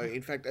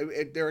 In fact,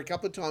 there are a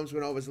couple of times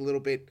when I was a little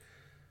bit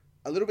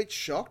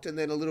shocked and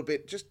then a little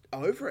bit just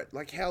over it.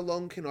 Like, how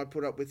long can I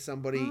put up with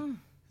somebody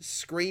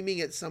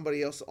screaming at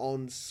somebody else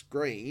on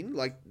screen,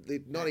 like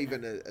not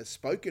even a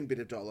spoken bit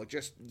of dialogue,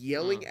 just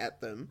yelling at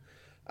them,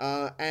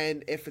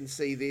 and F and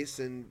C this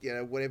and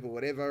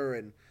whatever.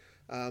 And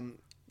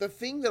the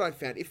thing that I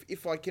found,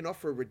 if I can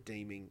offer a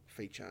redeeming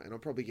feature, and I'm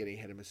probably getting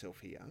ahead of myself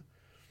here,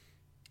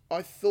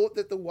 I thought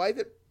that the way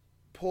that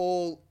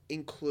Paul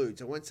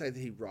includes, I won't say that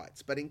he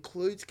writes, but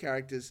includes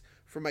characters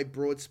from a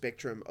broad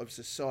spectrum of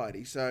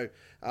society. So,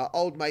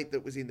 old mate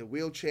that was in the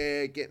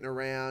wheelchair, getting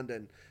around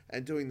and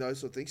doing those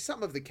sort of things.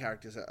 Some of the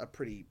characters are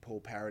pretty Paul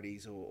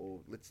parodies,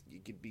 or you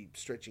could be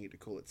stretching it to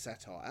call it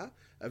satire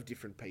of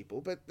different people.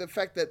 But the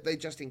fact that they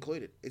just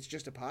include it, it's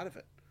just a part of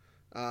it.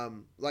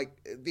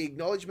 Like the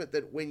acknowledgement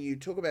that when you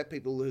talk about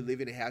people who live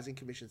in a housing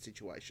commission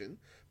situation,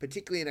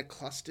 particularly in a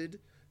clustered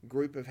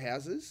group of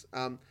houses,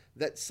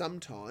 that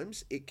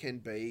sometimes it can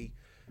be,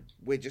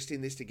 we're just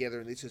in this together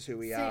and this is who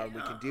we are and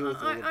we can deal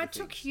with all of the I things.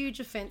 took huge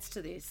offence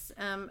to this.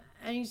 And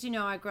as you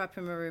know, I grew up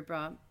in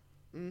Maroubra.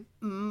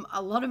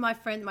 A lot of my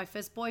friends, my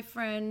first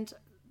boyfriend,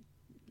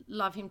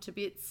 love him to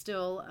bits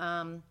still.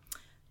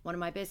 One of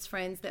my best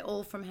friends, they're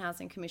all from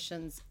housing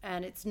commissions,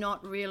 and it's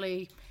not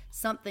really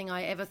something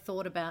I ever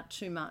thought about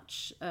too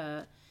much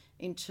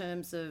in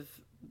terms of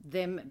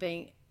them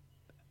being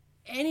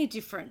any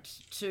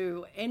different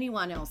to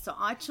anyone else. So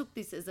I took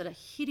this as a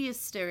hideous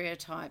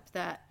stereotype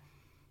that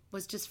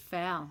was just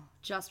foul,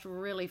 just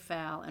really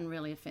foul and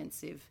really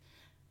offensive.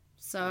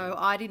 So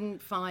I didn't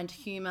find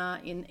humour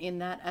in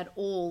that at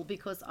all,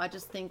 because I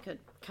just think it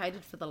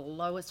catered for the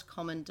lowest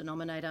common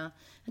denominator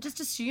and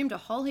just assumed a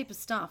whole heap of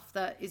stuff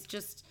that is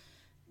just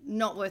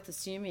not worth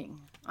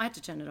assuming. I had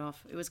to turn it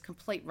off. It was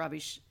complete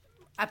rubbish,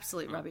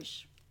 absolute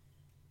rubbish.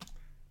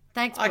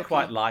 Thanks, I Brookie.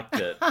 quite liked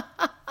it.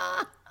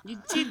 You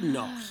did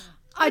not.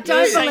 I don't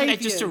You're saying believe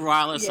that just you. to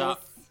rile us Yes.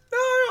 up. No,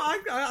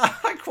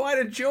 I quite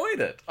enjoyed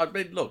it. I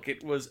mean, look,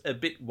 it was a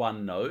bit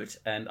one note,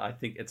 and I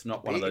think it's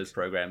not one of those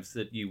programs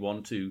that you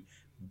want to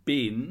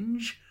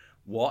binge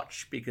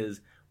watch, because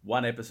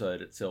one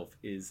episode itself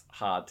is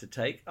hard to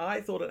take.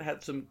 I thought it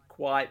had some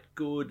quite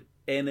good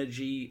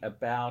energy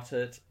about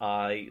it.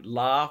 I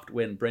laughed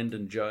when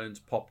Brendan Jones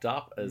popped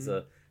up as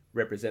a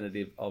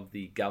representative of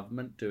the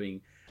government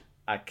doing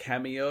a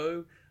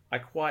cameo. I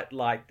quite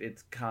liked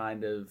its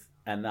kind of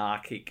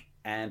anarchic,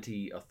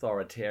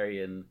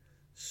 anti-authoritarian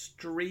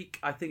streak.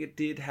 I think it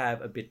did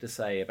have a bit to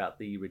say about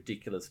the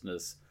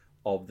ridiculousness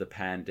of the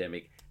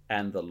pandemic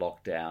and the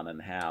lockdown,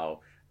 and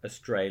how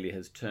Australia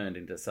has turned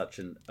into such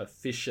an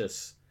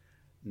officious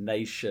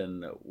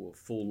nation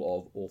full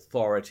of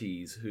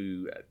authorities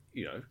who,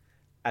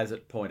 as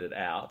it pointed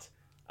out,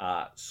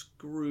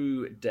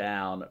 screw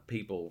down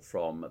people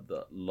from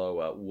the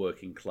lower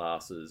working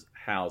classes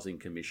housing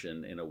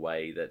commission in a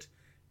way that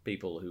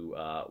people who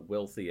are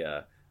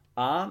wealthier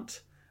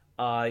aren't.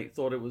 I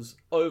thought it was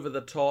over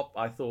the top.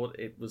 I thought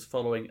it was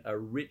following a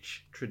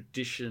rich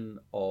tradition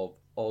of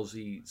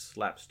Aussie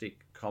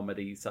slapstick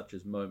comedy, such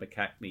as Mo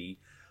McCartney,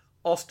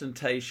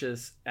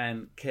 Ostentatious,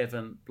 and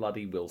Kevin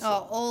Bloody Wilson.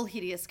 Oh, all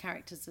hideous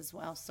characters as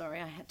well. Sorry,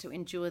 I had to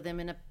endure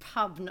them in a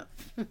pub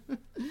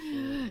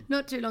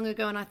not too long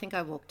ago, and I think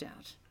I walked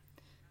out.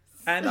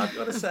 And I've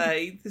got to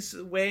say,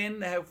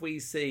 when have we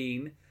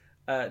seen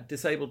a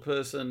disabled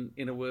person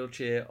in a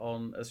wheelchair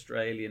on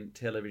Australian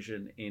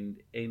television in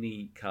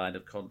any kind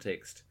of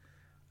context,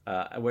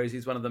 whereas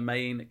he's one of the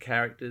main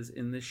characters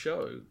in this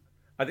show?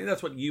 I think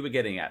that's what you were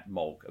getting at,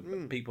 Molk.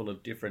 People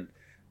of different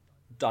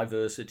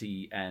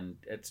diversity, and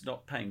it's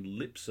not paying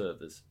lip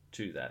service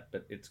to that,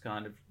 but it's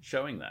kind of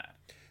showing that.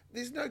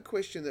 There's no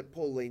question that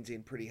Paul leans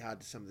in pretty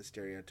hard to some of the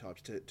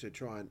stereotypes to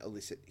try and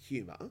elicit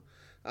humour.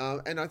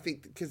 And I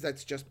think because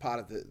that's just part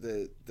of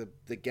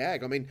the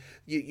gag. I mean,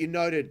 you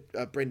noted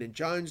Brendan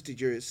Jones.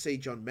 Did you see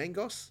John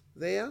Mangos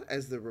there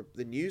as the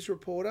news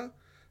reporter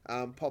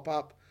pop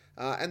up?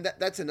 And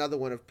that's another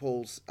one of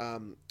Paul's,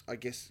 I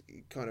guess,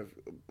 kind of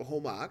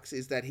hallmarks,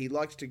 is that he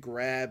likes to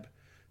grab,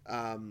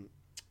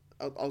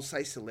 I'll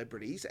say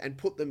celebrities, and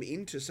put them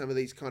into some of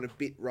these kind of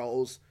bit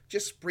roles,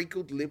 just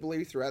sprinkled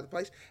liberally throughout the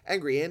place.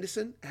 Angry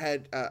Anderson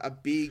had a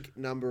big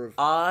number of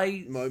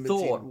moments.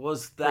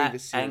 Was that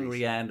previous series.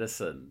 Angry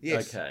Anderson?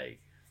 Yes. Okay,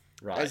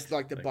 right. As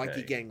like the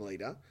bikie gang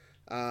leader.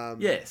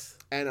 Yes.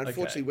 And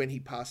unfortunately, when he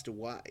passed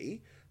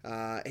away,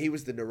 he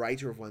was the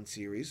narrator of one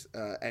series,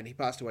 and he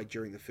passed away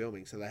during the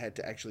filming, so they had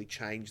to actually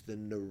change the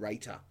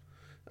narrator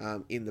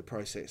in the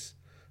process.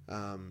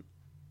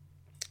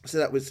 So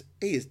that was,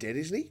 he is dead,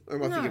 isn't he? Or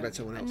am I thinking about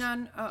someone else?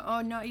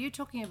 No, are you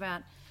talking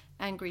about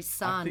Angry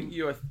Son? I think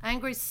you're...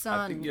 Angry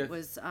Son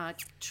was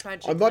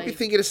tragically I might be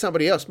thinking of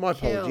somebody else. My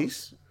killed.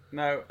 apologies.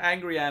 No,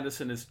 Angry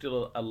Anderson is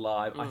still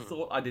alive. I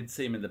thought I did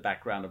see him in the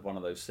background of one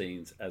of those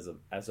scenes as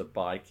a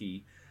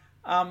bikie.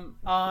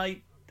 I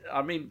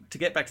mean, to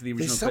get back to the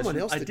original There's someone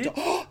question, else I that did.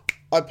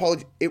 I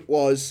apologize. It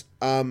was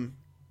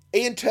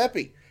Ian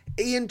Turpey.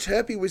 Ian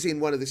Turpey was in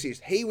one of the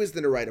series. He was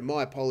the narrator.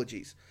 My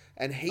apologies.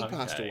 And he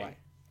passed away.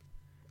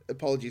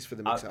 Apologies for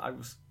the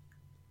mix-up.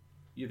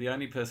 You're the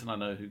only person I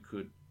know who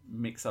could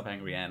mix up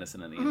Angry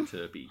Anderson and Ian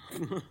Turpey.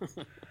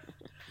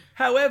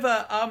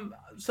 However,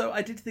 So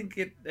I did think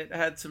it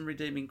had some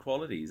redeeming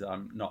qualities.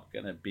 I'm not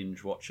going to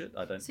binge watch it.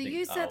 I don't So think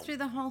you sat through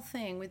the whole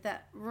thing with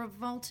that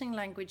revolting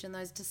language and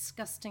those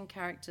disgusting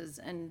characters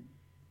and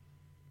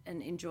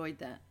enjoyed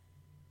that.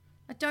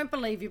 I don't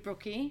believe you,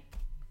 Brookie.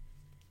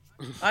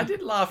 I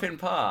did laugh in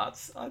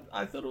parts.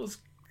 I thought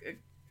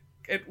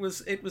it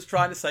was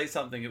trying to say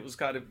something. It was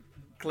kind of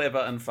clever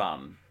and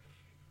fun.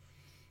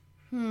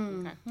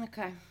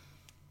 Okay.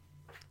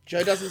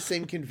 Joe doesn't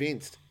seem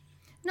convinced.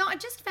 No, I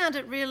just found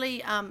it really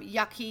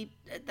yucky.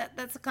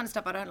 That's the kind of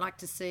stuff I don't like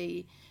to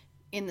see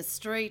in the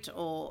street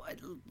or,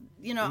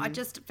 I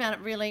just found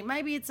it really,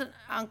 maybe it's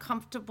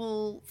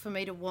uncomfortable for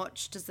me to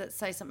watch. Does that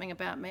say something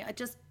about me? I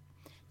just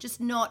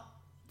not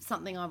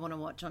something I want to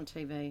watch on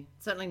TV.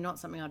 Certainly not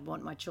something I'd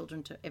want my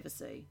children to ever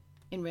see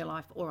in real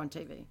life or on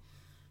TV.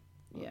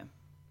 Yeah.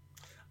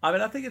 I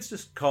mean, I think it's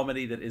just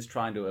comedy that is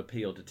trying to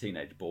appeal to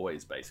teenage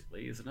boys,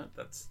 basically, isn't it?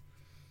 That's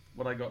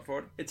what I got for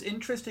it. It's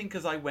interesting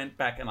because I went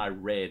back and I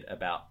read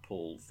about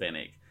Paul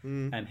Fenwick,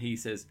 and he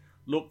says,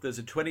 look, there's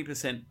a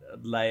 20%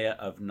 layer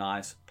of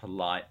nice,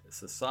 polite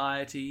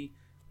society,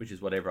 which is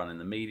what everyone in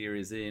the media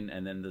is in,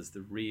 and then there's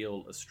the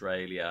real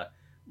Australia,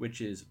 which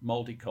is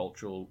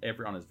multicultural.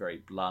 Everyone is very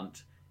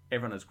blunt.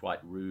 Everyone is quite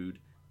rude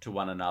to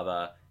one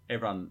another.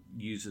 Everyone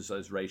uses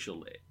those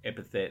racial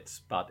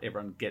epithets, but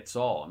everyone gets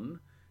on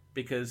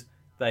because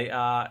they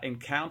are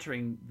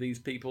encountering these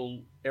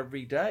people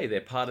every day. They're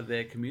part of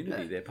their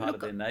community. They're part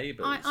of their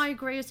neighbours. I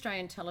agree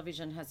Australian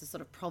television has a sort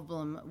of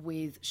problem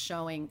with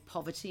showing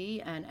poverty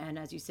and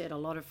as you said, a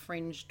lot of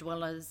fringe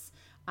dwellers.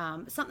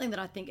 Something that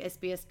I think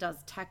SBS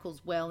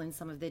tackles well in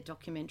some of their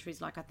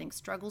documentaries, like I think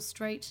Struggle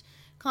Street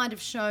kind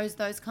of shows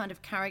those kind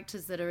of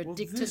characters that are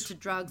addicted to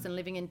drugs and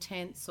living in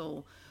tents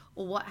or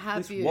what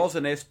have you. This was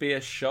an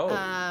SBS show,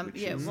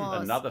 which it is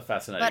was. another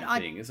fascinating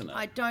thing, isn't it?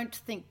 I don't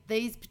think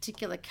these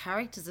particular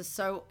characters are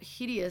so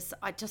hideous.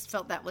 I just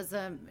felt that was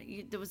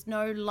there was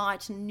no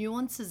light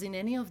nuances in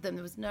any of them.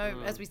 There was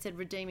no, as we said,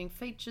 redeeming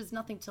features,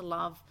 nothing to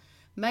love.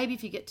 Maybe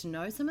if you get to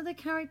know some of the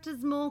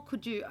characters more,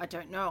 could you? I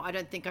don't know. I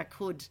don't think I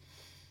could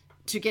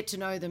to get to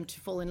know them, to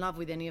fall in love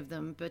with any of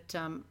them. But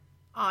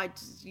I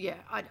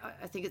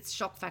think it's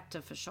shock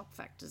factor for shock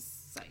factor's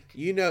sake.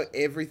 You know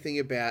everything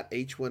about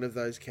each one of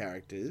those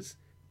characters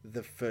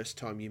the first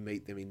time you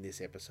meet them in this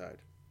episode.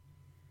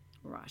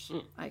 Right.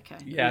 Okay.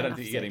 Yeah, I don't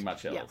think you're getting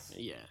much else.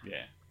 Yeah.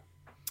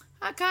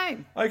 Okay.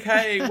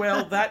 Okay,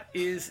 well, that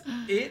is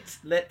it.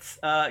 Let's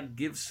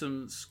give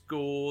some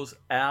scores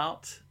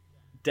out.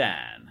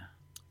 Dan.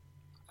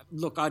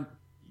 Look,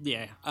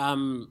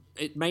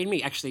 it made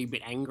me actually a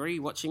bit angry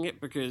watching it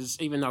because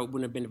even though it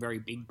wouldn't have been a very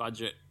big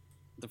budget,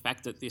 the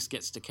fact that this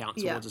gets to count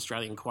towards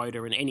Australian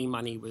quota and any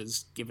money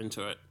was given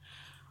to it,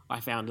 I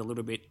found a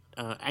little bit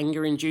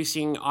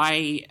anger-inducing.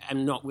 I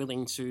am not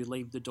willing to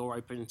leave the door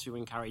open to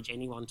encourage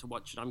anyone to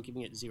watch it. I'm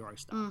giving it 0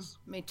 stars.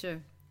 Me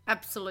too.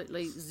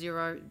 Absolutely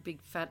 0,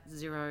 big fat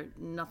 0,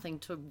 nothing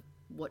to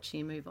watch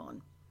here, move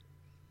on.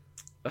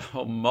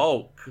 Oh,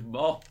 Mulk.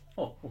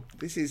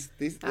 This.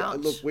 Ouch.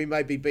 Look, we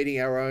may be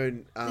beating our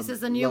own. This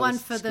is a new one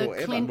for the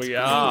Clint. We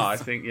are, I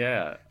think,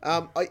 yeah.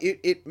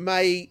 It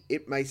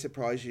may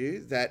surprise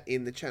you that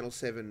in the Channel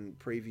 7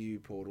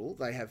 preview portal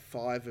they have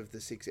 5 of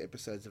the 6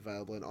 episodes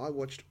available, and I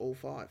watched all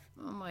 5.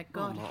 Oh my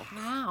God!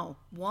 How?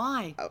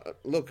 Why?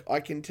 Look,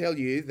 I can tell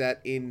you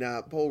that in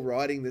Paul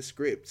writing the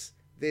scripts,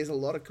 there's a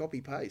lot of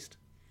copy paste.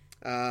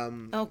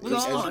 Oh Well,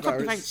 there's a lot of God!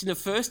 copy paste in the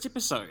first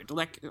episode.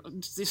 Like,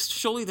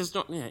 surely there's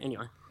not... Yeah,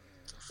 anyway.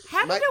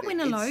 How did Mate, it win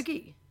a it's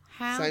Logie?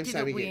 How same did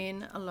it again.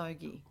 win a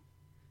Logie?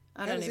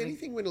 How does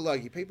anything win a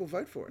Logie? People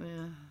vote for it.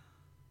 Yeah.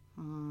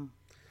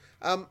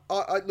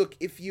 I look,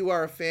 if you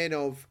are a fan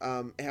of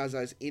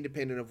Houseos,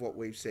 independent of what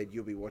we've said,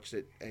 you'll be watching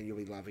it and you'll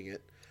be loving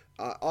it.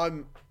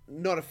 I'm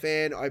not a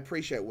fan. I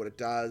appreciate what it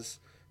does.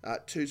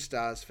 2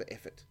 stars for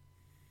effort.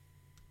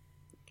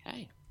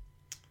 Okay.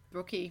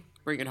 Brookie,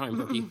 Bring it home,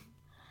 Brookie.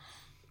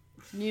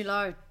 new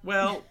low.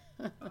 Well,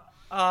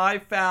 I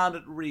found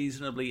it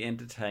reasonably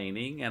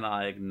entertaining, and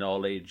I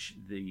acknowledge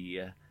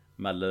the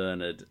my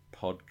learned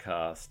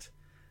podcast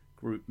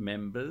group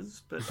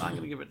members, but I'm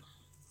going to give it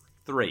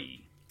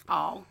 3.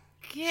 Oh,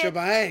 get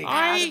Shebang.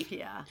 out of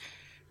here.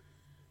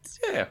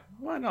 Yeah,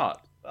 why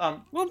not?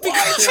 Well,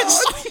 because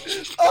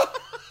it's...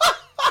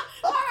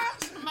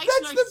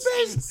 That's the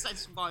best.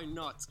 That's why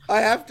not.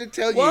 I have to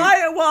tell you.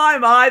 Why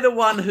am I the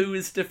one who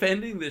is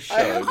defending this show? I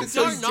have to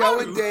tell don't Joe know.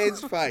 and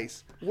Dan's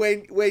face.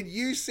 When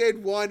you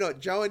said why not,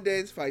 Joe and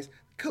Dan's face,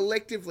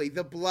 collectively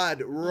the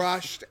blood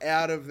rushed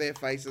out of their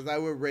faces. They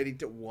were ready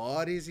to...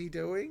 What is he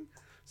doing?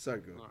 So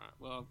good. All right.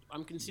 Well,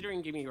 I'm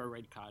considering giving you a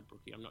red card,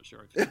 Brookie. I'm not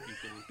sure if you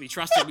can be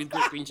trusted with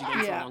group binge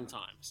again for a long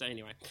time. So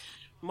anyway,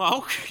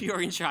 Mulk,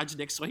 you're in charge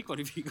next week. What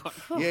have you got?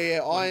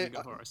 Yeah. What have you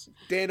got for us?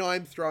 Dan,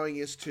 I'm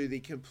throwing us to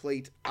the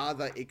complete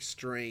other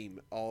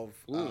extreme of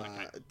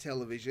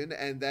television,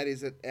 and that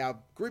is that our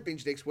group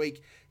binge next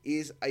week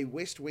is a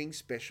West Wing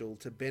special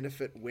to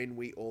benefit When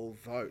We All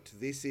Vote.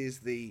 This is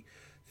the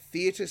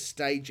theatre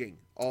staging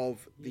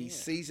of the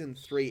season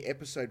 3,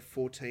 episode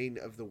 14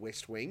 of The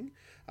West Wing.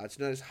 It's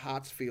known as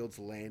Hartsfield's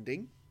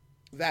Landing.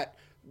 That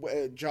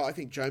Joe, I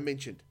think Joe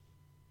mentioned,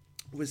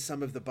 was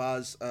some of the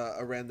buzz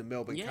around the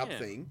Melbourne Cup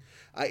thing.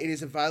 It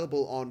is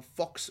available on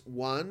Fox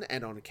One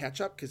and on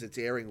Catch Up because it's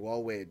airing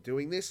while we're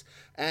doing this.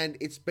 And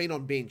it's been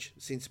on binge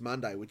since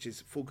Monday, which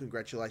is full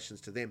congratulations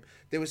to them.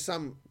 There was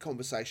some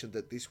conversation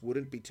that this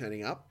wouldn't be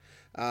turning up,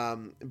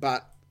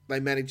 but they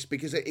managed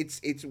because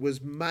it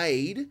was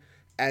made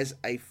as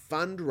a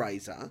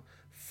fundraiser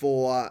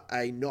for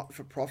a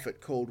not-for-profit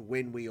called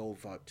When We All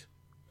Vote,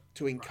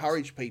 to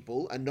encourage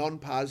people, a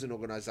non-partisan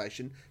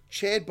organisation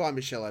chaired by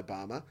Michelle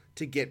Obama,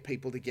 to get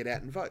people to get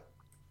out and vote.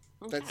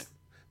 Okay.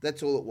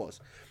 That's all it was.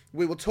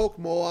 We will talk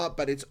more,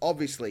 but it's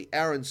obviously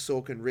Aaron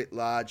Sorkin writ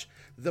large.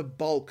 The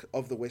bulk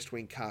of the West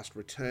Wing cast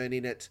return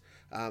in it.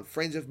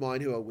 Friends of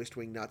mine who are West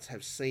Wing nuts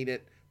have seen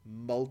it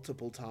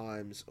multiple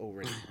times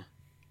already.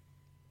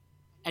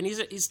 And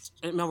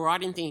am I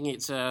right in thinking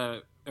it's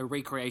a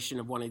recreation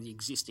of one of the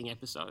existing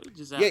episodes?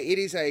 Is that it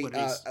is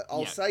I'll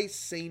I'll say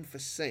scene for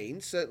scene.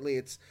 Certainly,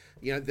 it's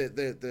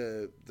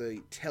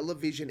the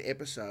television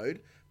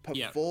episode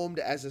performed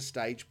as a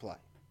stage play.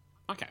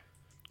 Okay.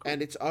 Cool.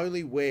 And it's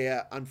only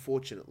where,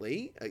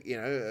 unfortunately,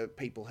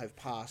 people have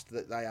passed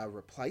that they are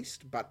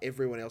replaced, but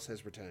everyone else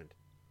has returned.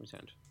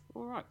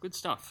 All right, good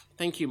stuff.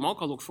 Thank you, Mark.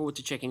 I look forward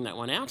to checking that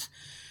one out.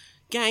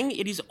 Gang,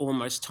 it is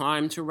almost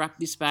time to wrap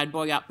this bad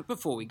boy up, but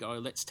before we go,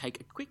 let's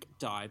take a quick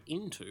dive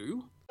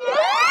into...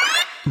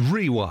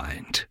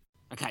 Rewind.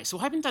 Okay, so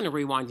I haven't done a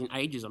rewind in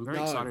ages. I'm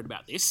very excited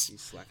about this. You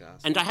slack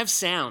ass. And I have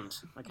sound,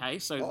 okay?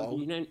 So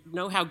you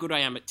know how good I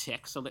am at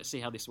tech, so let's see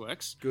how this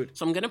works. Good.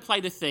 So I'm going to play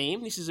the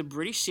theme. This is a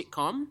British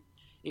sitcom.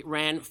 It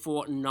ran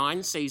for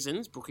 9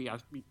 seasons. Brookie,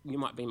 you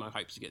might be my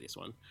hopes to get this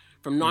one.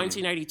 From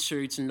 1982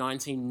 to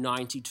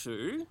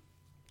 1992.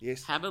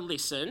 Yes. Have a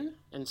listen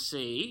and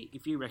see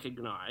if you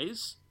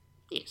recognise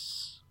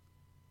this.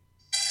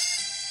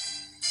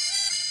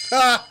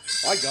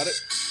 I got it.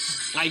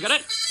 Oh, you got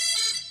it?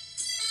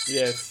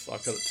 Yes, I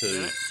got it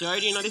too. Joe,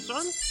 do you know this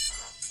one?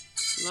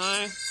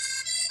 No?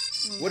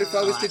 What if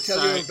I was to Alright, tell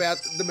so- you about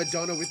the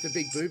Madonna with the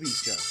big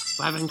boobies, Joe?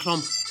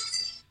 Ravenclaw.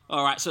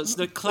 All right, so it's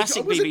the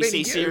classic wasn't meaning BBC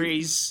you.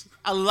 series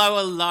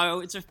Allo.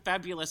 It's a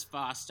fabulous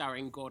farce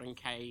starring Gordon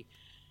Kay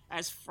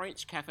as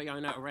French cafe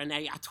owner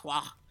René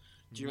Artois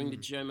during the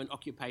German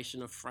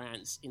occupation of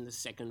France in the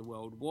Second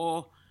World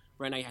War.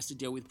 René has to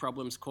deal with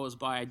problems caused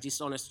by a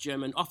dishonest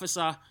German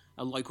officer,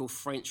 a local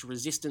French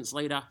resistance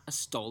leader, a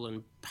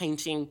stolen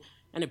painting,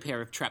 and a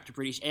pair of trapped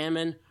British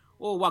airmen,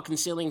 all while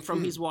concealing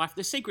from his wife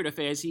the secret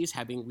affairs he is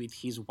having with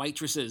his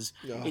waitresses.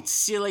 Oh. It's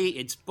silly,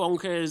 it's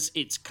bonkers,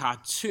 it's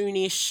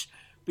cartoonish,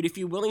 but if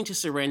you're willing to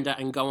surrender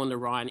and go on the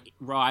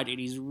ride,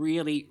 it is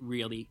really,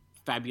 really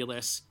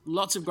fabulous.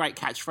 Lots of great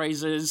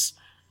catchphrases.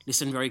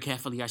 Listen very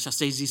carefully, I shall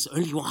say this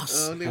only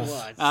once. Only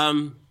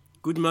once.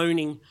 Good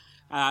morning.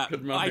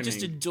 Good I just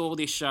morning. adore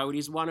this show. It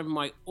is one of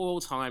my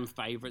all-time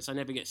favourites. I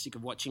never get sick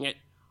of watching it.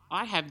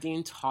 I have the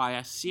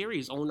entire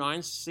series, all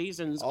 9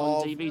 seasons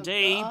on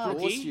DVD. of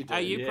course Brookie, you do. are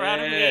you proud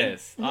of me?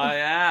 Yes, I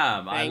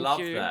am. I Thank love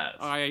you. that.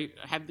 I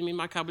have them in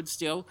my cupboard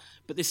still.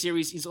 But the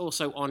series is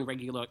also on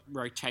regular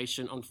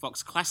rotation on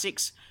Fox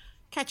Classics.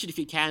 Catch it if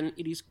you can.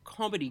 It is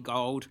comedy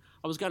gold.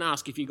 I was going to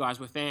ask if you guys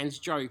were fans.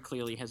 Joe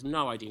clearly has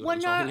no idea what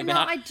I'm talking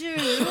about. I do.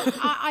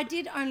 I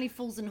did Only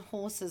Fools and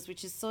Horses,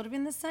 which is sort of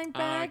in the same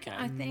bag, okay.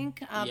 I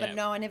think. Yeah. But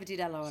no, I never did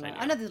LOL. Same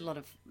I know there's a lot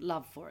of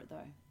love for it,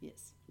 though.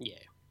 Yes. Yeah.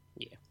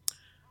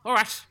 All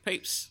right,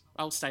 peeps.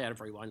 I'll stay out of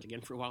Rewind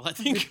again for a while, I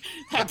think.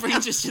 That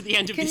brings us to the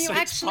end of Can this you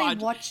week's actually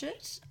pod. watch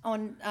it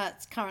on?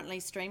 It's currently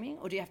streaming,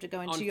 or do you have to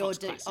go into On your Fox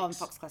Classics. on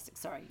Fox Classics?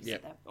 Sorry, you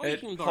said that. Or you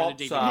It can borrow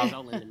the pops up. DVDs.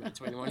 I'll lend them out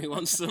to anyone who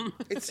wants them.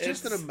 It's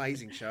just an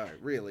amazing show,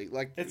 really.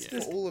 Like, It's for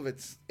just- all of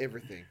its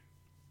everything.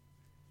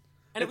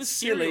 And it was It's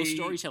serial silly.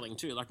 storytelling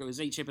too. Like, it was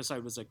each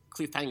episode was a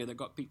cliffhanger that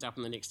got picked up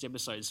in the next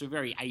episode. So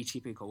very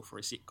atypical for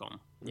a sitcom.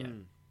 Yeah.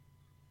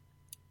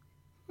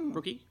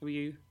 Brookie, who are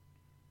you?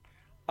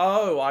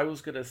 Oh, I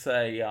was going to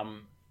say,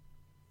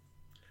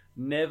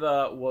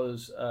 never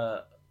was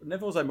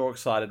I more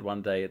excited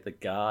one day at The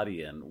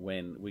Guardian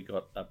when we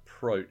got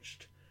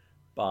approached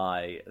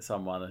by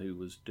someone who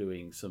was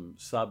doing some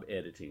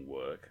sub-editing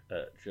work,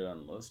 a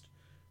journalist,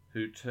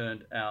 who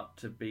turned out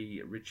to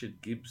be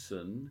Richard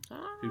Gibson,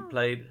 who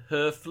played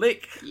Her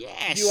Flick.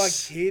 Yes. You are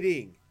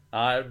kidding.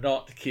 I'm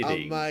not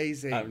kidding.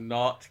 Amazing. I'm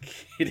not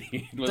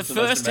kidding. It was The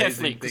most first Her amazing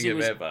Flick, because thing it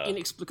was ever.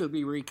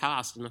 inexplicably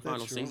recast in the final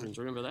That's right. season.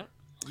 Do you remember that?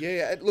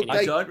 Yeah, look, I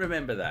they, don't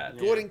remember that.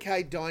 Gordon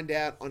Kay dined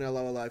out on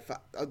LOLO.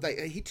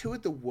 He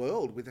toured the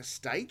world with a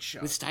stage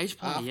show. With stage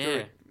play,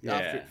 after yeah.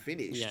 after it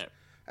finished. Yeah.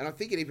 And I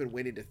think it even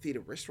went into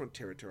theatre restaurant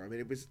territory. I mean,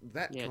 it was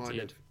that Yeah, it kind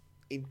did.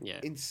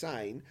 of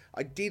insane.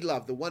 I did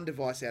love the one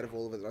device out of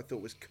all of it that I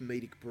thought was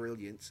comedic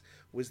brilliance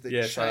was the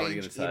Yes, I know what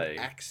you're change gonna in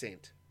say.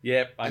 accent.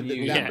 Yep, I And knew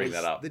you were that going to bring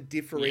was that up. the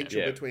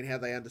differential Yeah. between how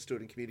they understood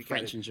and communicated.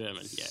 French and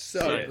German, yeah.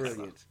 So Yes.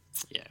 brilliant.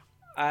 Yeah.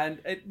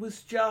 And it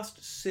was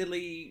just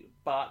silly,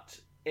 but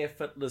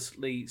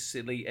effortlessly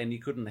silly, and you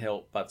couldn't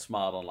help but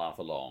smile and laugh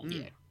along.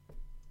 Yeah.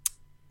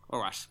 All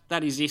right,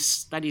 that is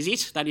it. That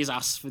is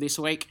us for this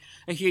week.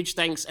 A huge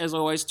thanks, as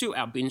always, to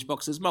our binge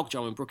boxers, Mock,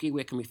 Joe and Brookie.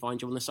 Where can we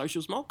find you on the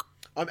socials, Mock?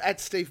 I'm at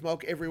Steve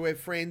Mock everywhere,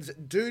 friends.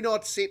 Do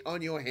not sit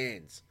on your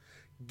hands.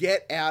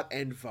 Get out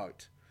and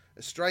vote.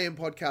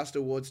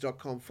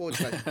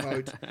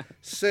 AustralianPodcastAwards.com/vote.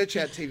 Search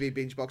out TV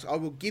Binge Box. I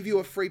will give you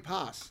a free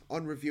pass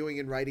on reviewing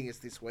and rating us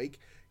this week.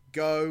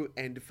 Go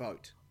and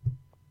vote.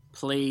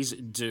 Please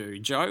do.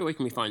 Joe, where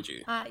can we find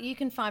you? You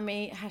can find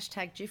me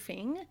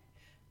 #GIFing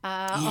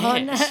Yes.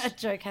 on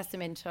Joe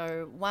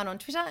Casamento 1 on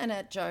Twitter and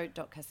at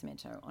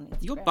joe.casamento on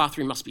Instagram. Your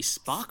bathroom must be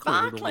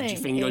sparkling with all the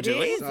jiffing you're It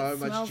doing. is. So It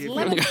much smells jiffing.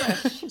 lemon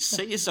fresh.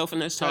 See yourself in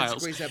those Don't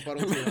tiles. squeeze that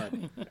bottle too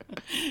hard.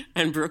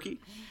 And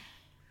Brookie?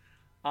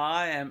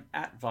 I am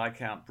at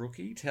Viscount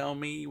Brookie. Tell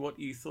me what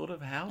you thought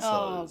of House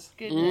Oh, O's.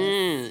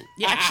 goodness.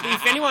 Yeah, actually,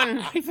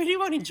 if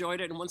anyone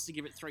enjoyed it and wants to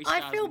give it 3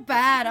 stars... I feel then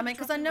bad. drop I mean,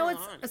 because I know it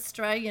it's on.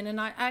 Australian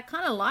and I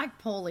kind of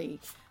like Paulie,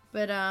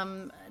 but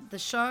the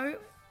show...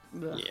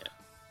 ugh. Yeah.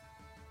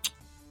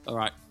 All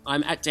right.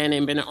 I'm at Dan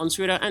M. Bennett on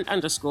Twitter and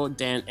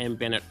 _Dan M.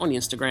 Bennett on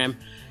Instagram.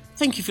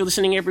 Thank you for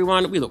listening,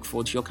 everyone. We look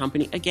forward to your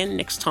company again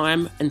next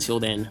time. Until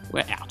then,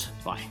 we're out.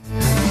 Bye.